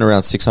he'll open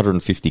around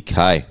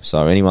 650K.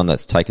 So anyone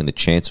that's taken the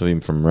chance of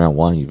him from round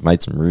 1, you've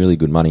made some really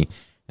good money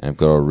and have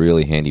got a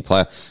really handy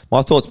player.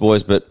 My thoughts,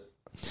 boys, but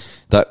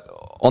that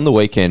on the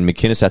weekend,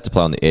 McInnes had to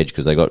play on the edge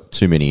because they got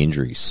too many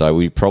injuries. So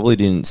we probably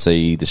didn't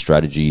see the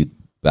strategy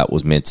that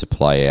was meant to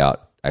play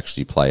out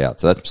actually play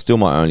out. So that's still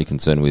my only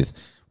concern with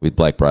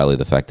Blake Brayley,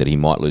 the fact that he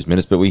might lose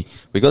minutes. But we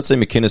got to see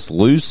McInnes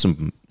lose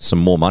some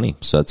more money.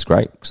 So that's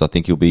great because I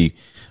think he'll be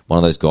one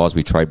of those guys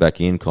we trade back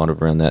in kind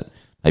of around that,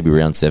 maybe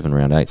round 7,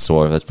 round 8.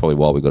 So that's probably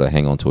why we've got to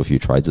hang on to a few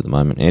trades at the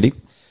moment. Andy?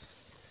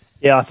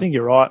 Yeah, I think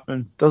you're right.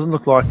 And it doesn't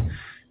look like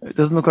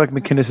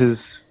McInnes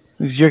is...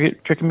 Do you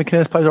reckon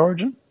McInnes plays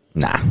Origin?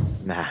 Nah,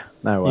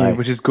 no way. Yeah,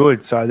 which is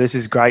good. So this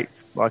is great.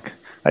 Like,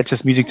 that's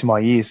just music to my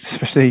ears.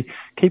 Especially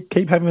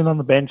keep having him on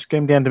the bench, get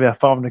him down to about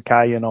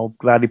 500K, and I'll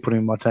gladly put him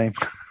in my team.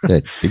 Yeah,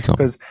 big time.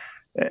 Because,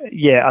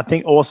 I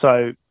think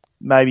also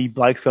maybe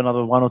Blake's got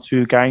another 1 or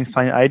 2 games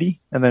playing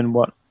 80, and then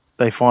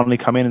they finally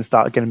come in and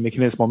start getting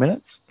McInnes more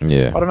minutes.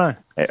 Yeah, I don't know.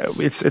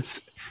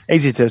 It's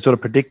easy to sort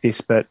of predict this,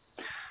 but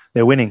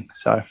they're winning.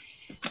 So,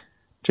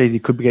 geez, he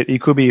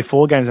could be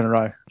 4 games in a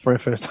row for a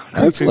first time.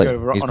 Hopefully,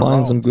 he's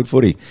playing some good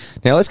footy.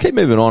 Now let's keep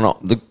moving on.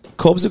 The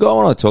Cobbs, the guy I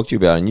want to talk to you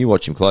about, and you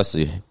watch him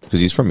closely because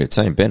he's from your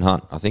team, Ben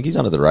Hunt. I think he's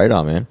under the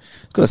radar, man.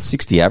 He's got a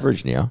 60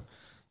 average now,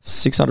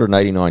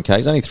 689K.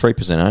 He's only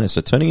 3% owner,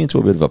 so turning into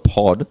a bit of a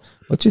pod.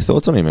 What's your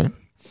thoughts on him, man?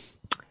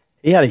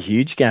 He had a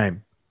huge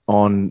game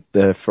on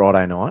the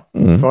Thursday night.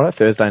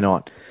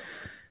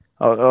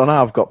 I know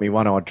I've got me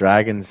one-eyed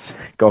Dragons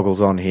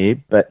goggles on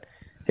here, but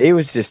he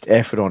was just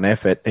effort on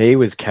effort. He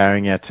was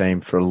carrying our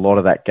team for a lot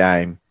of that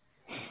game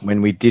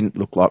when we didn't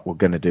look like we're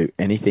going to do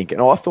anything.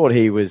 And I thought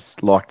he was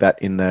like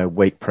that in the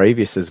week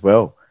previous as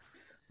well.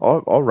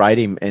 I'll rate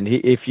him. And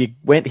if you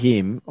went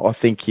him, I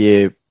think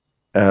you're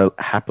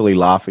happily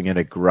laughing at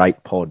a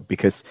great pod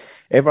because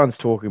everyone's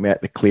talking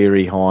about the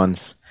Cleary,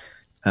 Hines,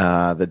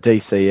 the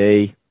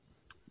DCE,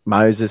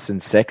 Moses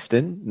and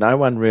Sexton. No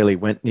one really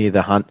went near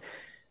the Hunt.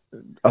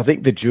 I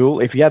think the duel,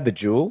 if you had the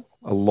duel,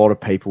 a lot of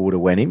people would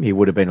have went him. He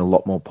would have been a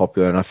lot more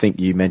popular, and I think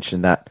you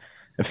mentioned that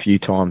a few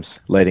times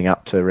leading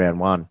up to round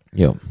one.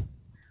 Yeah.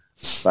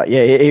 But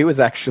yeah, he was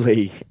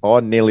actually. I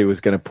nearly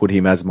was going to put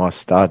him as my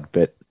stud,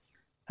 but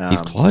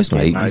he's close,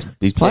 mate.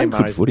 He's playing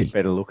good footy.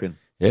 Better looking.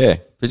 Yeah,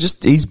 but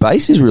just his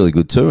base is really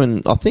good too,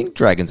 and I think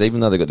Dragons, even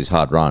though they got this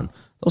hard run,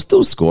 they'll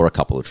still score a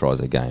couple of tries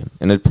a game,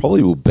 and it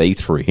probably will be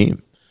through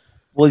him.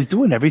 Well, he's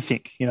doing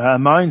everything. You know,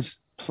 Amone's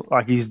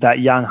like he's that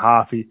young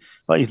half.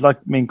 He's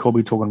like me and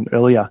Corby talking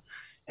earlier.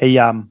 He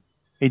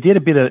did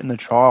a bit in the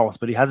trials,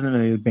 but he hasn't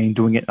really been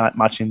doing it that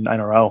much in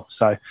NRL.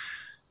 So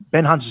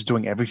Ben Hunt's just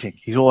doing everything.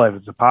 He's all over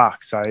the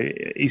park. So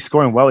he's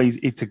scoring well.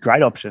 It's a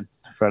great option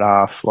for a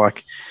half.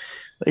 Like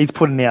he's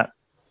putting out.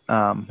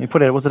 He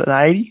put out, was it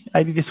an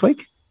 80 this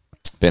week?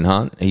 Ben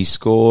Hunt, he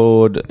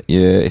scored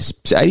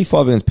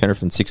 85 against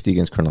Penrith and 60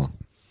 against Cronulla.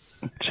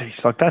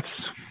 Jeez, like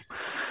that's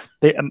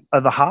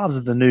the halves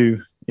of the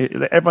new.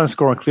 Everyone's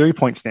scoring Cleary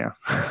points now.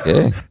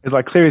 Yeah. It's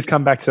like Cleary's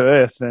come back to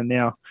earth, and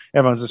now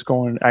everyone's just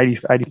scoring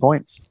 80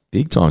 points.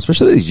 Big time,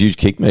 especially these huge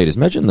kick meters.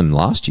 Imagine them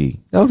last year.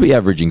 They would be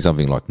averaging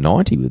something like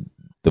 90 with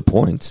the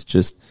points.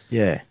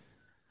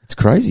 It's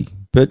crazy.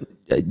 But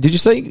did you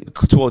see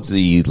towards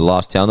the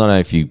last 10? I don't know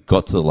if you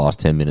got to the last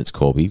 10 minutes,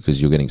 Corby,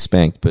 because you're getting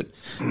spanked, but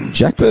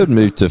Jack Bird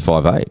moved to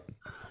 5'8".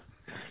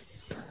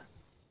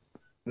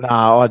 No,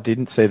 I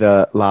didn't see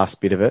the last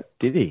bit of it.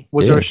 Did he?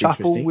 Was there a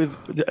shuffle with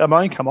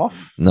Amone come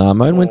off? No,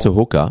 Amone went to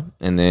hooker,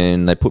 and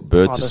then they put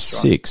Bird to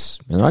 6.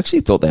 Right. And I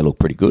actually thought they looked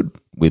pretty good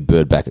with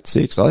Bird back at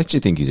 6. I actually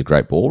think he's a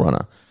great ball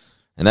runner.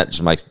 And that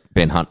just makes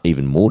Ben Hunt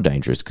even more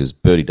dangerous because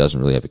Birdie doesn't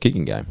really have a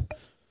kicking game.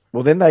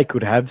 Well, then they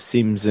could have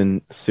Sims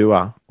and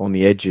Sewer on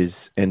the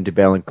edges, and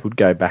DeBellin could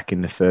go back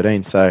into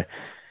 13. So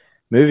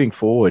moving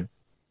forward,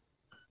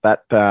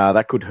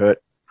 that could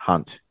hurt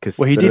Hunt because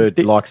Bird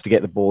likes to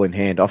get the ball in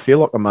hand. I feel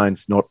like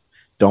Amone's not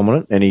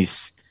dominant, and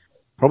he's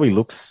probably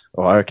looks.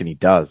 Oh, I reckon he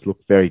does look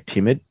very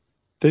timid.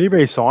 Did he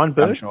re-sign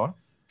Bird? No,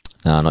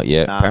 not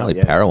yet.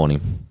 Apparently, Parra on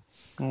him.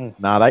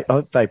 No, they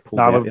pulled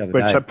out the other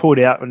day. Pulled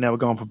out, and now we're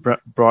going for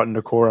Brighton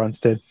Decora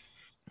instead.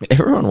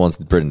 Everyone wants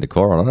Brendan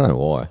Decora. I don't know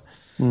why.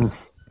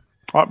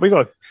 I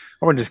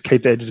want to just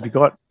keep the edges we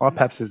got.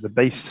 Paps is the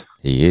beast.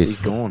 He is.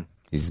 He's gone.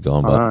 He's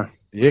gone, but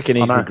you reckon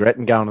he's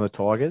regretting going to the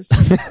Tigers?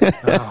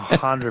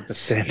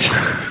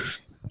 100%.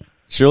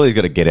 Surely he's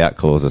got a get out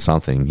clause or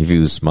something if he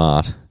was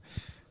smart.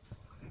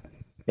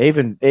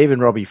 Even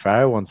Robbie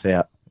Farrow wants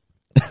out.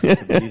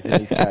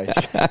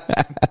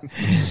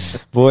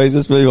 Boys,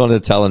 let's move on to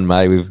Talon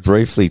May. We've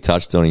briefly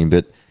touched on him,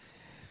 but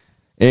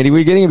Andy,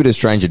 we're getting a bit of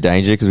stranger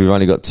danger because we've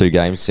only got 2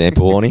 games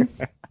sample on him.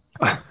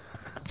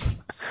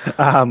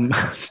 I'm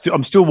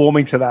still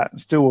warming to that. I'm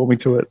still warming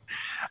to it.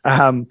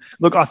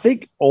 Look, I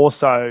think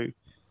also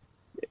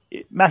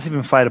massive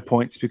inflated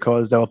points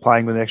because they were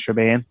playing with an extra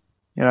man.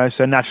 You know,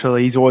 so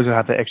naturally he's always going to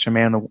have the extra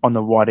man on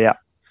the wide out.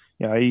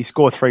 You know, he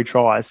scored 3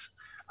 tries.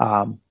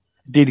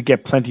 Did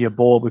get plenty of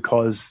ball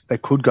because they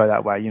could go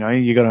that way. You know,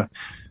 you're going to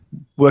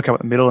work up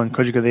the middle, and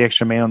because you've got the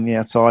extra man on the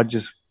outside,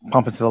 just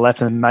pump it to the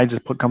left, and May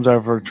just comes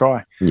over for a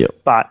try. Yep.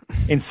 But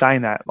in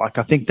saying that, like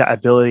I think that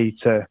ability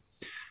to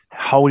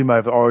hold him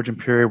over the Origin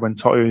period when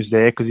Toru's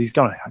there, because he's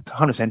going to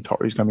 100%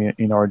 Toru's going to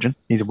be in Origin.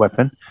 He's a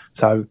weapon.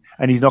 So,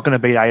 and he's not going to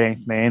beat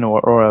 18th man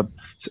or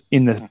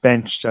in the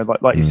bench. So,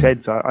 like you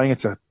said, so I think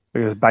it's a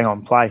bang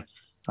on play.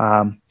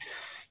 I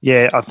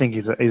think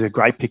he's a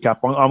great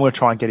pickup. I'm going to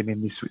try and get him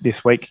in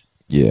this week.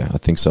 Yeah, I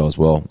think so as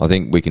well. I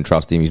think we can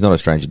trust him. He's not a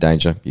stranger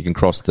danger. You can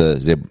cross the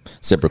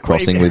zebra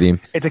crossing with him.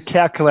 It's a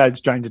calculated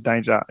stranger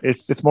danger.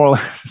 It's more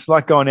it's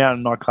like going out in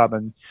a nightclub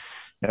and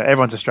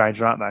everyone's a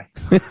stranger, aren't they?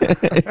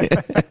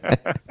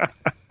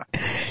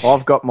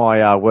 I've got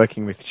my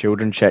working with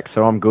children check,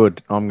 so I'm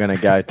good. I'm going to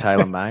go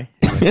Taylor May.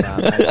 No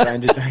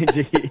stranger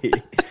danger here.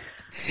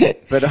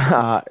 But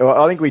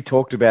I think we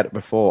talked about it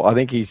before. I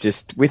think he's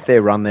just, with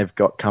their run they've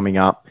got coming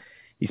up,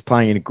 he's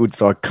playing in a good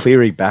side.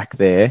 Cleary back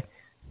there.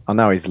 I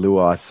know he's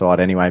Luai's side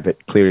anyway,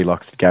 but Cleary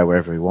likes to go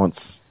wherever he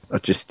wants.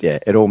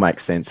 It all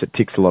makes sense. It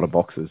ticks a lot of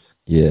boxes.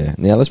 Yeah.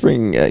 Now let's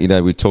bring,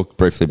 we talked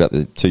briefly about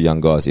the 2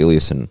 young guys,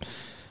 Ilias and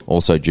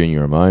also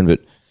Junior Ramon,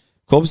 but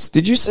Cobbs,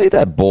 did you see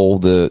that ball,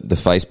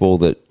 the face ball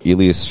that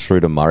Ilias threw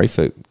to Murray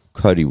for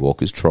Cody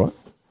Walker's try?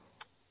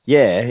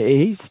 Yeah,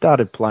 he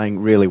started playing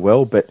really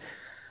well, but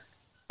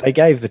they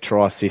gave the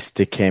try assist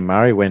to Cam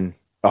Murray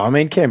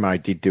Cam Murray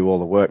did do all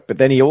the work, but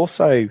then he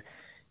also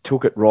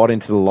took it right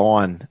into the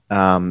line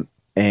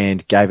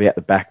and gave it out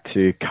the back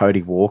to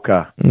Cody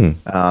Walker. There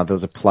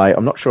was a play.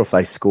 I'm not sure if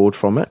they scored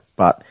from it,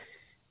 but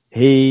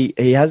he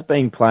has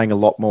been playing a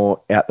lot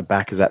more out the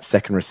back as that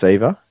second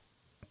receiver.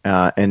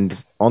 And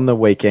on the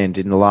weekend,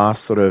 in the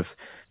last sort of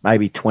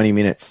maybe 20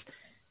 minutes,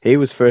 he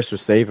was first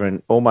receiver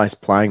and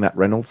almost playing that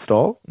Reynolds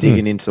style,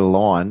 digging into the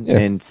line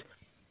and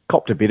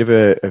copped a bit of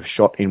a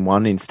shot in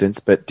one instance,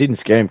 but didn't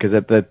scare him because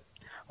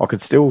I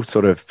could still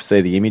sort of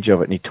see the image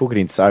of it, and he took it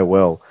in so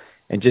well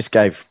and just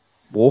gave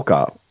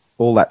Walker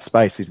all that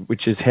space,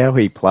 which is how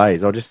he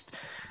plays.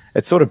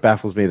 It sort of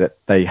baffles me that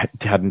they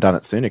hadn't done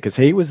it sooner, because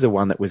he was the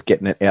one that was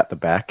getting it out the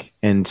back,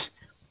 and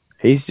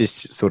he's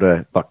just sort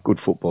of like good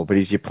football, but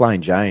he's your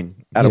plain Jane.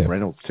 Adam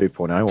Reynolds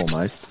 2.0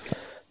 almost.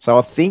 So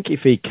I think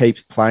if he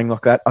keeps playing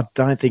like that, I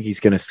don't think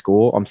he's going to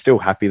score. I'm still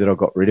happy that I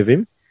got rid of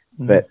him,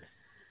 but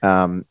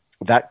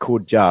that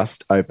could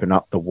just open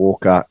up the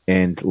Walker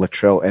and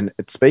Latrell. And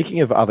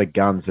speaking of other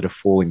guns that are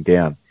falling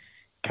down,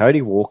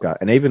 Cody Walker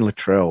and even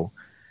Latrell,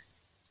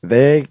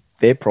 their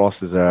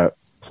prices are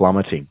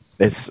plummeting.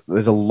 There's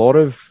a lot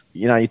of,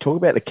 you talk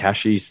about the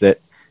cashies that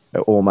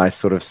are almost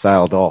sort of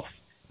sailed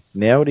off.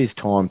 Now it is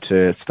time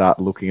to start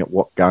looking at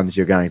what guns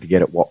you're going to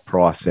get at what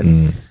price.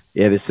 And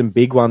there's some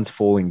big ones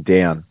falling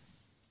down.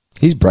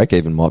 His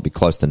break-even might be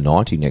close to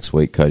 90 next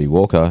week, Cody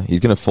Walker. He's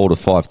going to fall to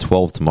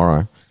 512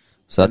 tomorrow.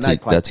 So that's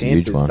a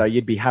huge one. So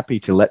you'd be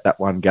happy to let that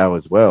one go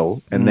as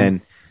well. And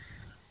then,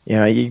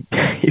 you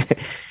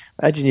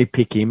imagine you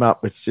pick him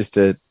up. It's just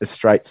a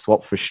straight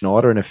swap for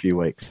Schneider in a few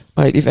weeks.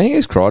 Mate, if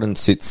Angus Crichton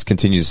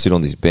continues to sit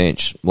on this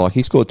bench, like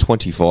he scored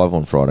 25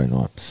 on Friday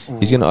night.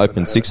 He's going to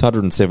open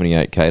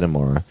 678K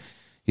tomorrow.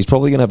 He's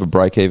probably going to have a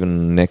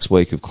break-even next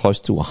week of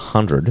close to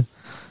 100.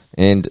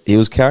 And he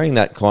was carrying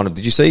that kind of...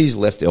 Did you see his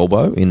left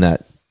elbow in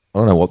that... I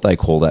don't know what they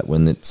call that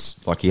when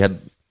it's like he had...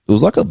 It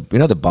was like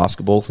the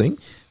basketball thing?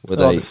 Where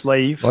the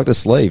sleeve. Like the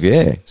sleeve,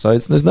 yeah. So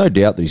there's no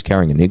doubt that he's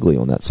carrying a niggly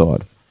on that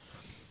side.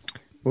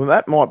 Well,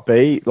 that might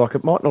be... Like,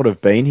 it might not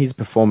have been his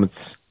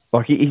performance.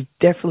 Like, he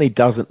definitely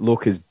doesn't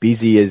look as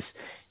busy as,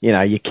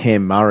 your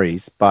Cam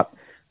Murray's. But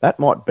that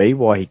might be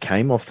why he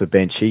came off the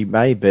bench. He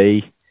may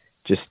be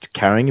just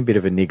carrying a bit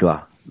of a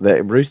niggler.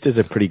 The Roosters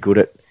are pretty good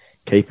at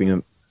keeping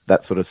them...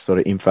 that sort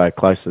of info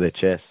close to their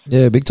chests.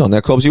 Yeah, big time. Now,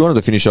 Cobbs, you wanted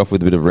to finish off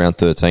with a bit of round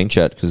 13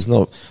 chat because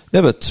it's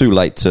never too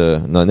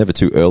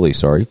early,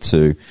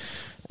 to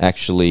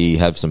actually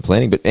have some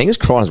planning. But Angus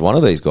Crichton's one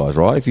of these guys,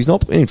 right? If he's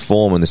not in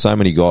form and there's so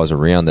many guys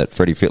around that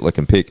Freddie Fittler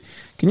can pick,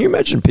 can you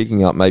imagine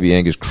picking up maybe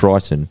Angus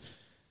Crichton,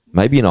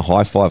 maybe in a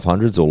high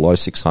 500s or low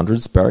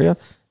 600s barrier?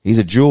 He's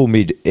a dual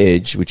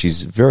mid-edge, which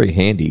is very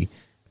handy.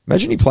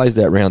 Imagine he plays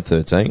that round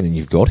 13 and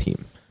you've got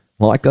him.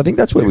 Like, I think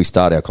that's where we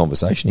start our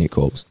conversation here,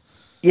 Cobbs.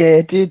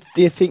 Yeah, do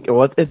you think a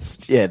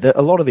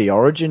lot of the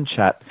Origin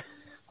chat,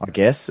 I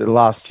guess,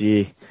 last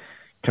year,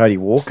 Cody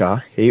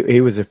Walker, he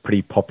was a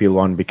pretty popular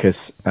one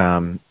because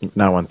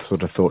no one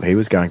sort of thought he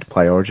was going to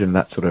play Origin, and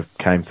that sort of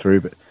came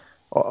through. But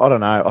I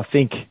don't know. I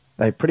think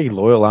they're pretty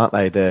loyal, aren't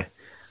they,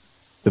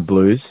 the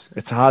Blues?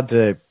 It's hard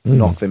to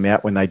knock them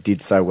out when they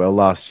did so well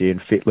last year,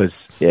 and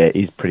Fittler's,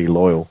 is pretty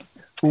loyal.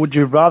 Would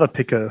you rather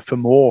pick a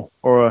Famore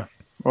or a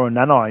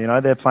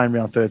Nanai? They're playing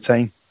round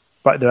 13,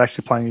 but they're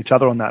actually playing each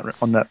other on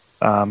that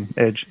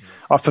edge.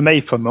 For me,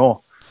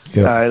 Famore.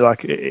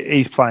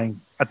 He's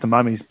playing at the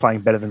moment. He's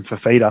playing better than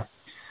Fafita,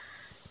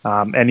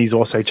 and he's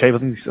also cheap. I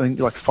think he's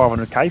like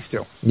 500k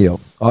still. Yeah,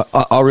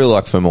 I really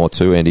like Famore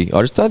too, Andy.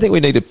 I just don't think we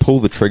need to pull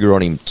the trigger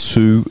on him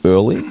too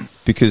early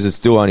because it's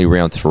still only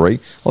round 3. I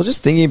was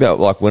just thinking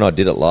about like when I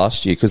did it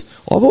last year because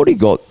I've already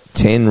got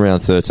 10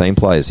 round 13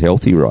 players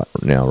healthy right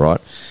now, right?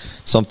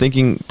 So I'm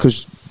thinking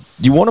because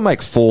you want to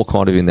make 4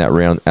 kind of in that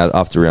round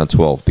after round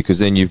 12 because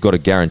then you've got a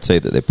guarantee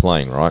that they're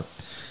playing, right?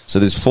 So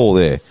there's 4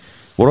 there.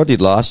 What I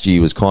did last year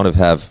was kind of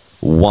have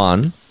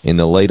 1 in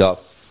the lead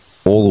up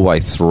all the way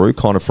through,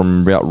 kind of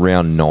from about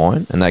round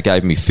 9, and that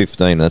gave me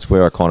 15. That's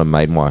where I kind of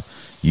made my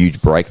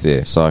huge break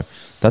there. So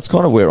that's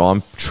kind of where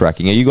I'm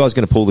tracking. Are you guys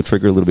going to pull the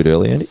trigger a little bit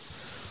early, Andy?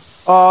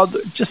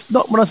 Just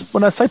not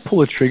when I say pull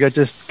the trigger,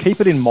 just keep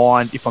it in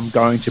mind if I'm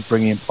going to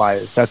bring in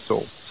players. That's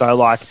all. So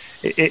like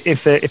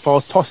if I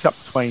was tossed up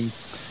between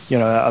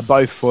a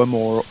Beau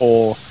Fermor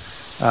or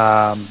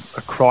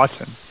a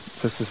Crichton,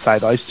 just to say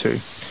those two.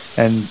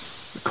 And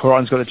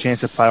Crichton's got a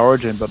chance to play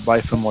Origin, but Beau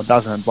Fermor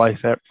doesn't, and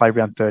play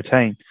round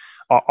 13.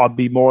 I'd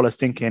be more or less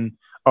thinking,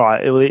 all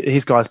right,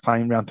 his guy's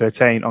playing round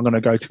 13, I'm going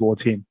to go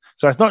towards him.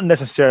 So it's not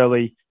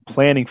necessarily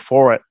planning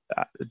for it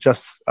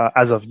just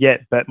as of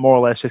yet, but more or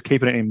less just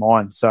keeping it in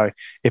mind. So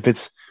if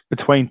it's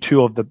between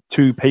two of the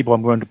 2 people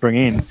I'm going to bring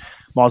in,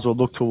 might as well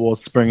look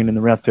towards bringing in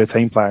the round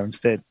 13 player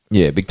instead.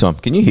 Yeah, big time.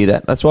 Can you hear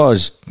that? That's why I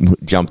just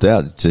jumped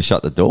out to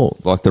shut the door.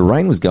 Like the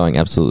rain was going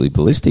absolutely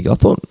ballistic. I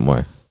thought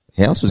my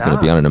house was going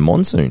to be on a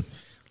monsoon.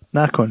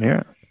 No, I couldn't hear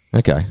it.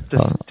 Okay.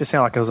 Just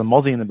sounded like there was a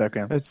mozzie in the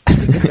background.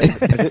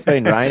 Has it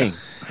been raining?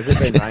 Has it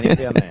been raining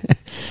down there?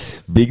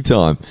 Big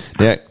time.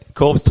 Now,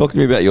 Corbs, talk to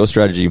me about your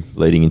strategy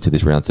leading into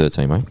this round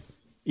 13, mate.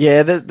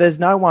 Yeah, there's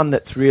no one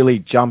that's really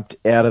jumped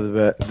out of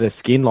the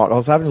skin. Like I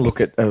was having a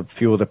look at a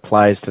few of the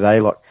players today,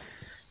 like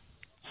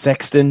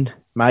Sexton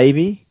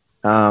maybe,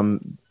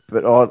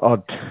 but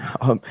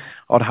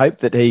I'd hope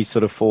that he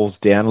sort of falls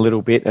down a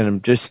little bit,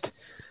 and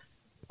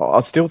I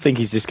still think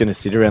he's just going to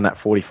sit around that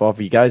 45. If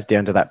he goes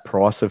down to that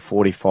price of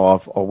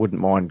 45, I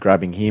wouldn't mind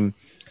grabbing him.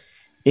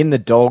 In the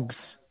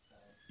Dogs,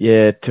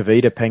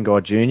 Tavita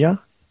Pengai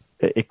Jr.,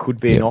 it could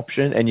be an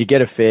option, and you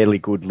get a fairly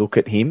good look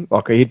at him.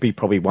 Like he'd be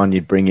probably one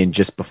you'd bring in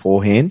just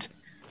beforehand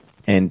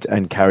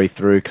and carry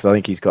through because I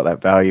think he's got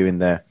that value in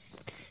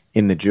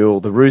the duel.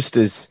 The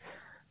Roosters,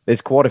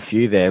 there's quite a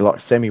few there, like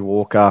Semi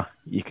Walker.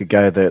 You could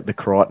go the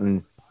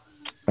Crichton,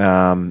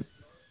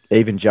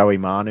 even Joey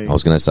Manu. I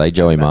was going to say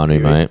Joey Manu,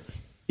 mate.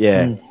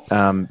 Yeah.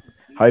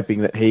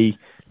 hoping that he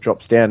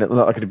drops down.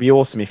 It'd be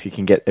awesome if you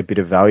can get a bit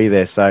of value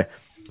there. So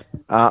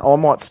I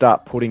might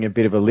start putting a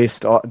bit of a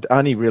list. I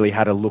only really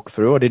had a look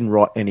through. I didn't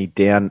write any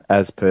down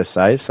as per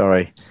se,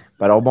 sorry.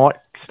 But I might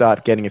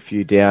start getting a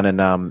few down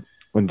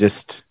and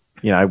just,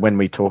 when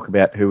we talk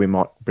about who we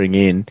might bring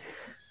in,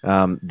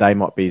 they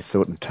might be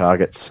certain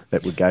targets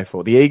that we'd go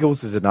for. The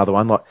Eagles is another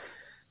one. Like,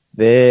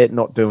 they're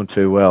not doing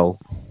too well.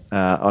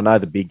 I know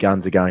the big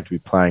guns are going to be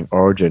playing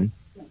Origin.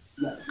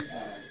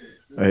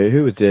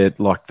 Who was it?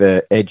 Like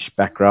the edge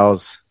back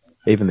rows,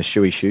 even the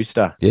Shuey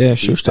Schuster. Yeah,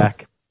 Schuster.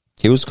 Back.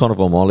 He was kind of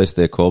on my list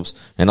there, Corbs.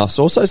 And I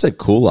also said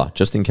Cooler,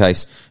 just in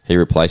case he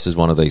replaces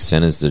one of these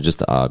centres that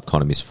just are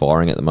kind of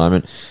misfiring at the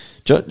moment.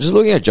 Just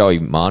looking at Joey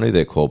Manu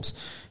there, Corbs.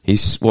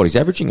 He's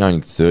averaging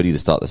only 30 to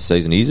start the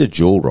season. He's a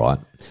dual, right?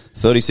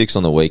 36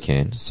 on the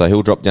weekend. So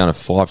he'll drop down to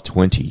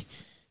 520.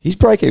 His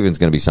break-even's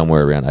going to be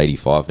somewhere around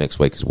 85 next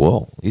week as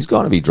well. He's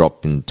going to be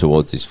dropping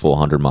towards this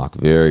 400 mark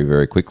very,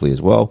 very quickly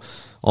as well.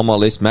 On my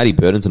list, Matty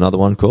Burton's another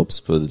one,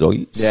 Corbs, for the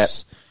Doggies.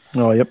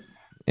 Yeah. Oh, yep.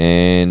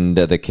 And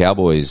the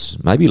Cowboys,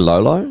 maybe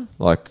Lolo,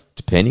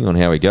 depending on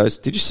how he goes.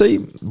 Did you see,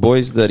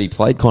 boys, that he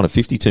played kind of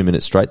 52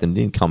 minutes straight and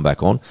didn't come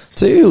back on?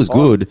 So he was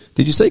good.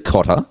 Did you see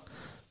Cotter?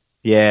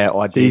 Yeah,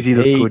 I did. Easy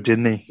looked good,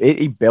 didn't he?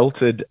 He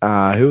belted,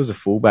 who was a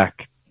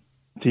fullback?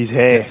 It's his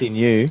hair. Yes, he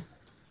knew.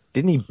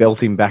 Didn't he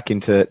belt him back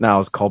into... No, it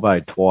was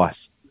Cobbo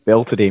twice.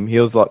 Belted him. He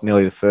was like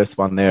nearly the first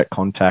one there at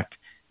contact.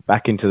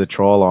 Back into the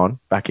try line,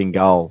 back in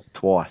goal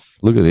twice.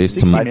 Look at this.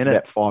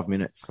 About 5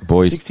 minutes.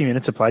 Boys. 60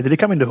 minutes of play. Did he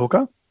come into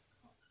hooker?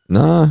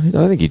 No, I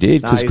don't think he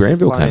did because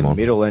Granville came on.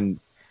 Middle, and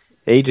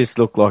he just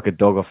looked like a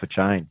dog off the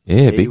chain.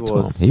 Yeah, big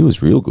time. He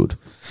was real good.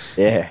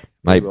 Yeah,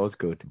 mate, he was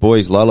good.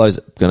 Boys, Lolo's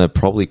going to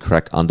probably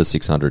crack under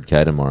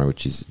 600K tomorrow,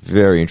 which is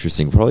very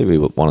interesting. Probably be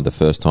one of the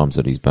first times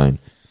that he's been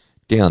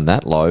down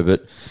that low.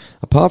 But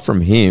apart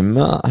from him,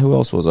 who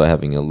else was I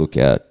having a look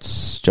at?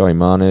 Joey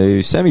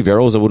Manu. Sammy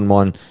Verrills, I wouldn't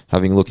mind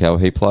having a look how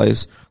he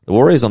plays. The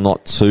Warriors I'm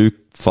not too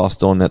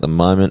fussed on at the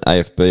moment.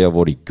 AFB I've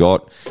already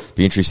got.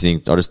 Be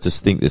interesting. I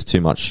just think there's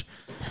too much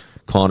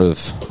kind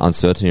of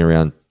uncertainty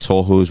around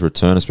Tohu's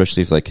return,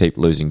 especially if they keep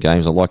losing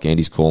games. I like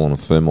Andy's call on a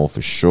Fermor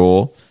for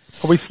sure.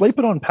 Are we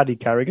sleeping on Paddy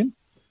Carrigan?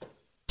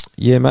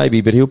 Yeah,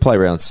 maybe, but he'll play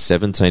around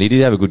 17. He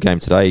did have a good game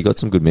today. He got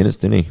some good minutes,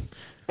 didn't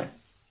he?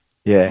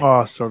 Yeah.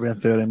 Oh, sorry,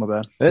 around 13, my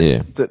bad.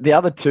 The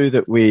other two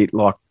that we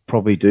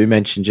probably do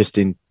mention just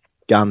in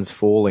guns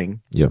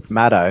falling. Yep.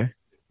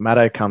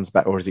 Maddo comes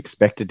back or is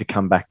expected to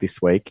come back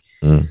this week.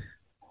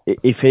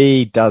 If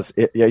he does,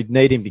 you'd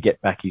need him to get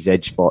back his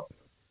edge spot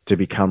to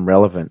become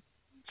relevant.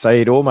 So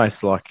you'd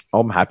almost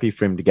I'm happy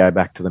for him to go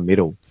back to the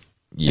middle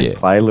and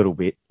play a little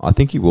bit. I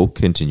think he will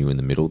continue in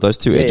the middle. Those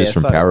two edges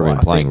from Para have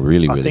been playing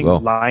really well. I think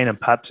Lane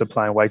and Paps are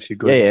playing way too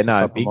good.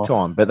 Big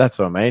time. But that's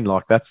what I mean.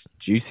 That's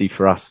juicy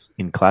for us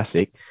in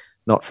Classic,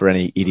 not for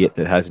any idiot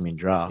that has him in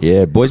draft.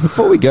 Yeah, boys,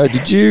 before we go,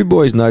 did you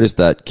boys notice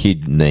that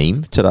kid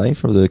Neem today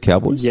from the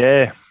Cowboys?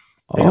 Yeah.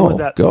 Oh,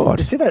 God.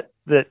 Did you see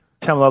that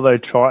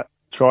Tamalolo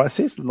try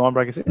assist, line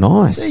break assist?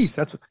 Nice. Jeez,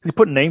 that's he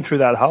put Neem through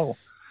that hole.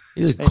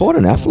 He's quite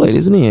an athlete,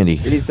 isn't he,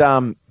 Andy? It is.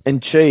 And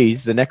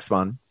Cheese, the next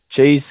one,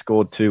 Cheese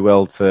scored too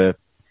well to.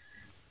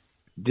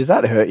 Does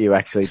that hurt you,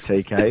 actually,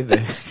 TK?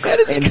 How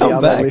does he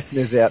come back?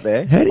 Listeners out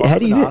there, how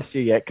do you ask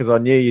you yet? Because I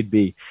knew you'd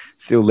be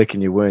still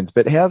licking your wounds.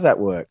 But how's that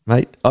work,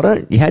 mate? How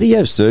do you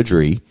have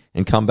surgery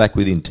and come back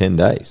within 10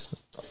 days?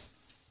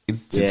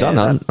 It's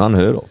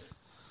unheard of.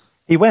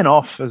 He went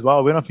off as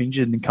well. Went off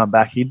injured and come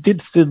back. He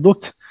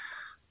looked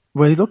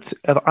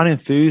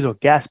unenthused or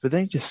gassed, but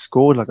then he just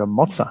scored like a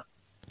mozza.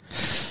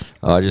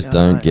 I just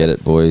don't get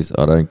it, boys.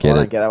 I don't get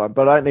it. Get that one,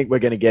 but I don't think we're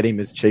going to get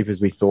him as cheap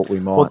as we thought we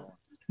might. Well,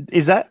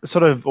 is that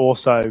sort of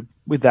also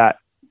with that?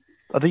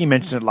 I think you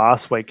mentioned it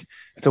last week.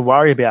 It's a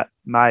worry about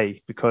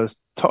May because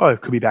Toto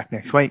could be back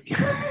next week.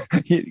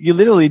 you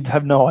literally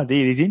have no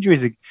idea. His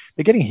injuries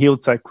they're getting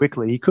healed so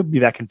quickly. He could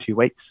be back in 2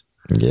 weeks.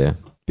 Yeah,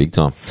 big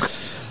time.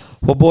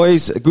 Well,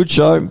 boys, a good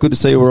show. Good to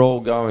see we're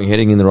all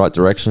heading in the right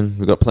direction.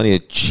 We've got plenty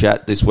of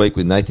chat this week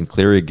with Nathan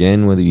Cleary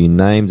again, whether you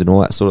named and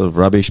all that sort of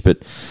rubbish. But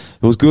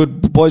it was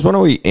good. Boys, why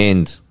don't we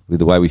end with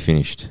the way we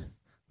finished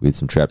with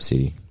some Trap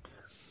City?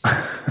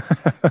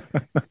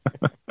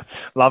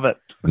 Love it.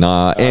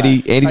 Nah,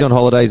 Andy's on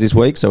holidays this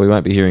week, so we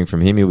won't be hearing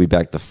from him. He'll be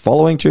back the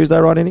following Tuesday,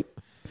 right, Andy?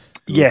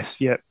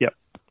 Yes, yep.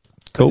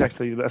 Cool.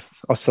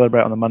 I'll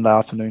celebrate on the Monday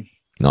afternoon.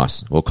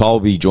 Nice. Well, Cole will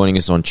be joining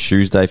us on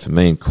Tuesday for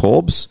me and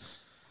Corbs.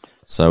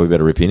 So we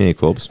better rip in here,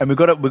 Corbs. And we've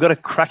got a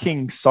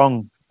cracking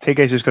song.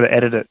 TK's just got to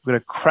edit it. We've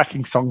got a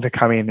cracking song to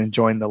come in and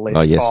join the list.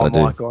 Oh, yes, I do.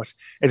 Oh, my gosh.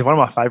 It's one of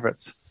my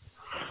favourites.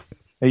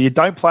 You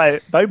don't play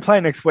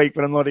next week,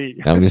 but I'm not here.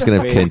 I'm just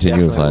going to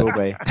continue to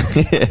play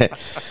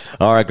it.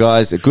 All right,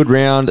 guys. A good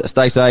round.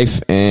 Stay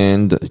safe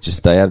and just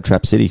stay out of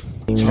Trap City.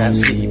 Trap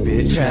City,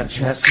 bitch. Trap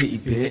City,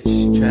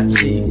 bitch. Trap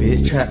City,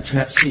 bitch.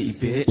 Trap City,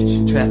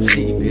 bitch. Trap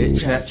City, bitch.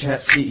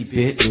 Trap City,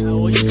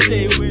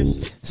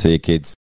 bitch. See you, kids.